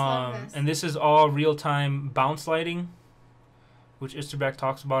this. I just love this. And this is all real-time bounce lighting, which Istebrak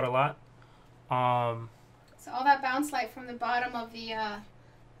talks about a lot. So all that bounce light from the bottom of the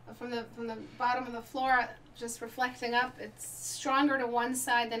from the bottom of the floor just reflecting up, it's stronger to one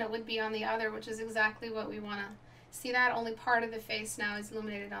side than it would be on the other, which is exactly what we want to see. That only part of the face now is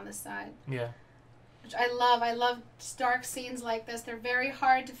illuminated on the side. Yeah. Which I love. I love dark scenes like this. They're very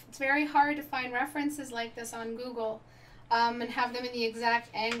hard to, it's very hard to find references like this on Google, and have them in the exact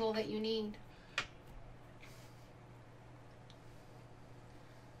angle that you need.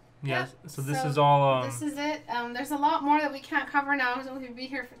 Yeah, so this is all... this is it. There's a lot more that we can't cover now, so we'll be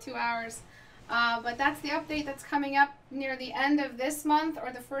here for 2 hours. But that's the update that's coming up near the end of this month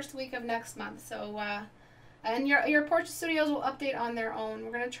or the first week of next month. So, and your Portrait Studios will update on their own.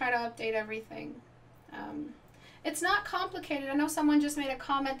 We're going to try to update everything. It's not complicated. I know someone just made a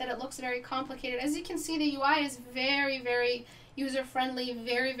comment that it looks very complicated. As you can see, the UI is very, very user-friendly,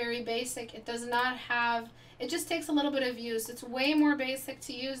 very, very basic. It does not have... It just takes a little bit of use. It's way more basic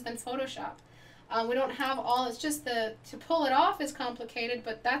to use than Photoshop. We don't have all... It's just to pull it off is complicated,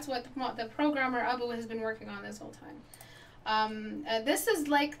 but that's what the programmer, Abu, has been working on this whole time. This is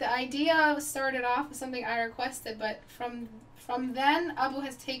like the idea started off with something I requested, but from then, Abu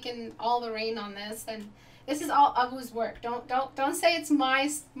has taken all the reign on this, and this is all Abu's work. Don't say it's my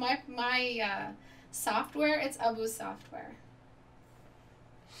software. It's Abu's software.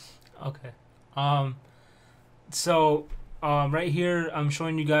 Okay. So right here I'm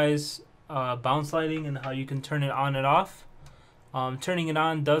showing you guys bounce lighting and how you can turn it on and off. Turning it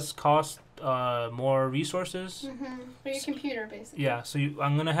on does cost more resources. For your computer, basically. Yeah, so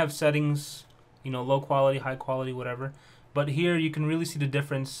I'm gonna have settings, low quality, high quality, whatever. But here you can really see the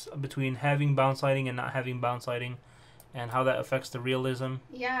difference between having bounce lighting and not having bounce lighting, and how that affects the realism.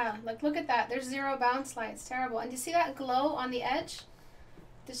 Yeah, look at that. There's zero bounce light. It's terrible. And do you see that glow on the edge?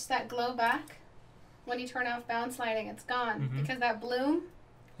 Just that glow back. When you turn off bounce lighting, it's gone. Because that bloom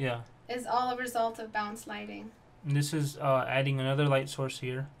is all a result of bounce lighting. And this is adding another light source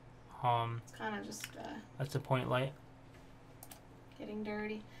here. It's kind of just... that's a point light. Getting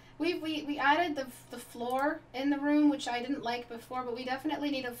dirty. We added the floor in the room, which I didn't like before, but we definitely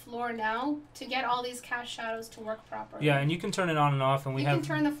need a floor now to get all these cast shadows to work properly. Yeah, and you can turn it on and off, and we have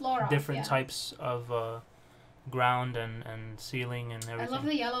turn the floor different types of ground and ceiling and everything. I love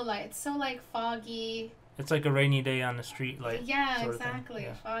the yellow light. It's so like foggy. It's like a rainy day on the street light. Yeah, exactly.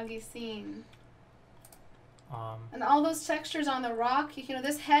 Yeah. A foggy scene. And all those textures on the rock,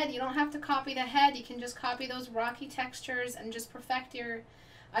 this head, you don't have to copy the head. You can just copy those rocky textures and just perfect your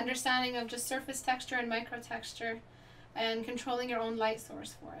understanding of just surface texture and micro texture, and controlling your own light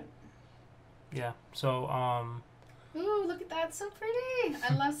source for it. Yeah. So ooh, look at that, so pretty.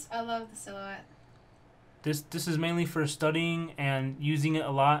 I love the silhouette. This is mainly for studying and using it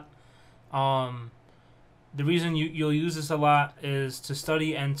a lot. The reason you'll use this a lot is to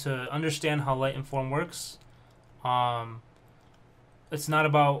study and to understand how light and form works. It's not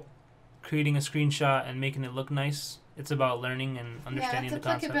about creating a screenshot and making it look nice. It's about learning and understanding the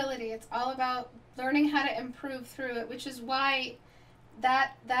concept. Yeah, it's applicability. It's all about learning how to improve through it, which is why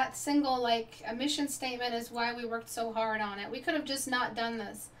that single a mission statement is why we worked so hard on it. We could have just not done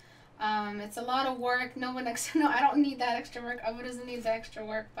this. It's a lot of work. No, I don't need that extra work. Abu doesn't need the extra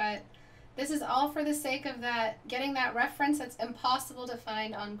work, but this is all for the sake of getting that reference that's impossible to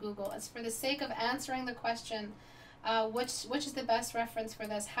find on Google. It's for the sake of answering the question, which is the best reference for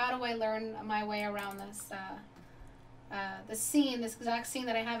this? How do I learn my way around this? This exact scene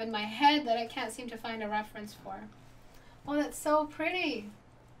that I have in my head that I can't seem to find a reference for. Oh, that's so pretty.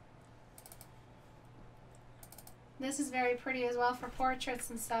 This is very pretty as well for portraits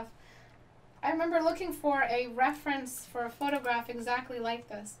and stuff. I remember looking for a reference for a photograph exactly like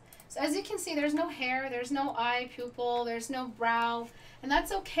this. So as you can see, there's no hair, there's no eye pupil, there's no brow, and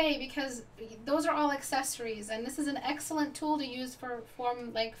that's okay because those are all accessories, and this is an excellent tool to use for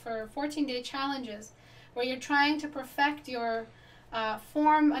 14-day challenges where you're trying to perfect your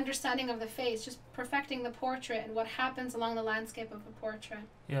form understanding of the face, just perfecting the portrait and what happens along the landscape of a portrait.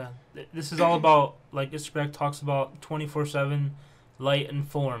 Yeah, this is all about, like Istebrak talks about, 24/7 light and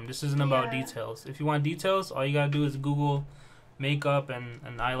form. This isn't about details. If you want details, all you gotta do is Google makeup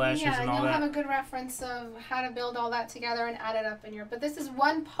and eyelashes and all you'll that. have a good reference of how to build all that together and add it up in your. But this is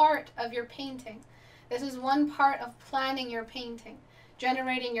one part of your painting. This is one part of planning your painting,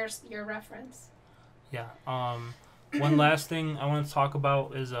 generating your reference. Yeah. One last thing I want to talk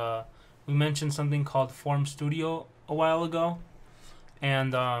about is we mentioned something called Form Studio a while ago,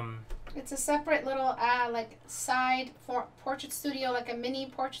 and it's a separate little like side portrait studio, like a mini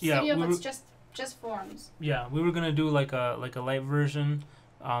portrait studio, but it's just forms. Yeah, we were gonna do like a light version,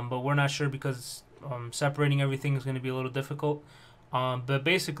 but we're not sure because separating everything is gonna be a little difficult. But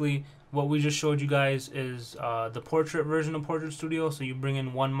basically, what we just showed you guys is the portrait version of Portrait Studio. So you bring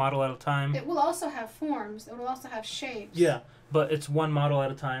in one model at a time. It will also have forms. It will also have shapes. Yeah, but it's one model at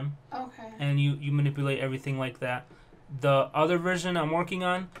a time. Okay. And you manipulate everything like that. The other version I'm working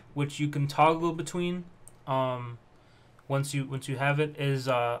on, which you can toggle between, once you have it, is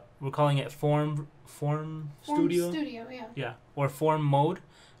we're calling it Form Studio. Form Studio, yeah. Yeah, or Form Mode,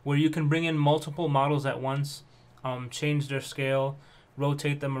 where you can bring in multiple models at once, change their scale,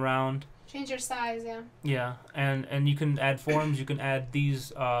 rotate them around. Change your size, yeah. Yeah, and you can add forms. You can add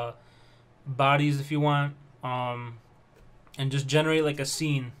these bodies if you want, and just generate like a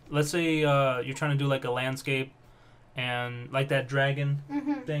scene. Let's say you're trying to do like a landscape, and like that dragon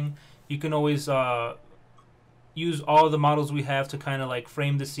thing. You can always use all the models we have to kind of like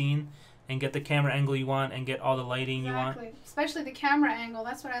frame the scene and get the camera angle you want and get all the lighting you want. Especially the camera angle.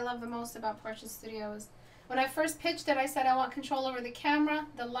 That's what I love the most about Portrait Studio. Is when I first pitched it, I said I want control over the camera,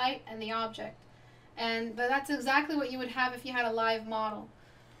 the light, and the object. And that's exactly what you would have if you had a live model.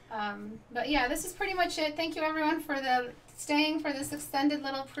 But yeah, this is pretty much it. Thank you everyone for staying for this extended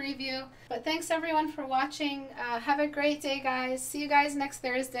little preview. But thanks everyone for watching. Have a great day, guys. See you guys next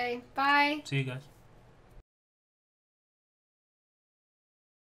Thursday. Bye. See you guys.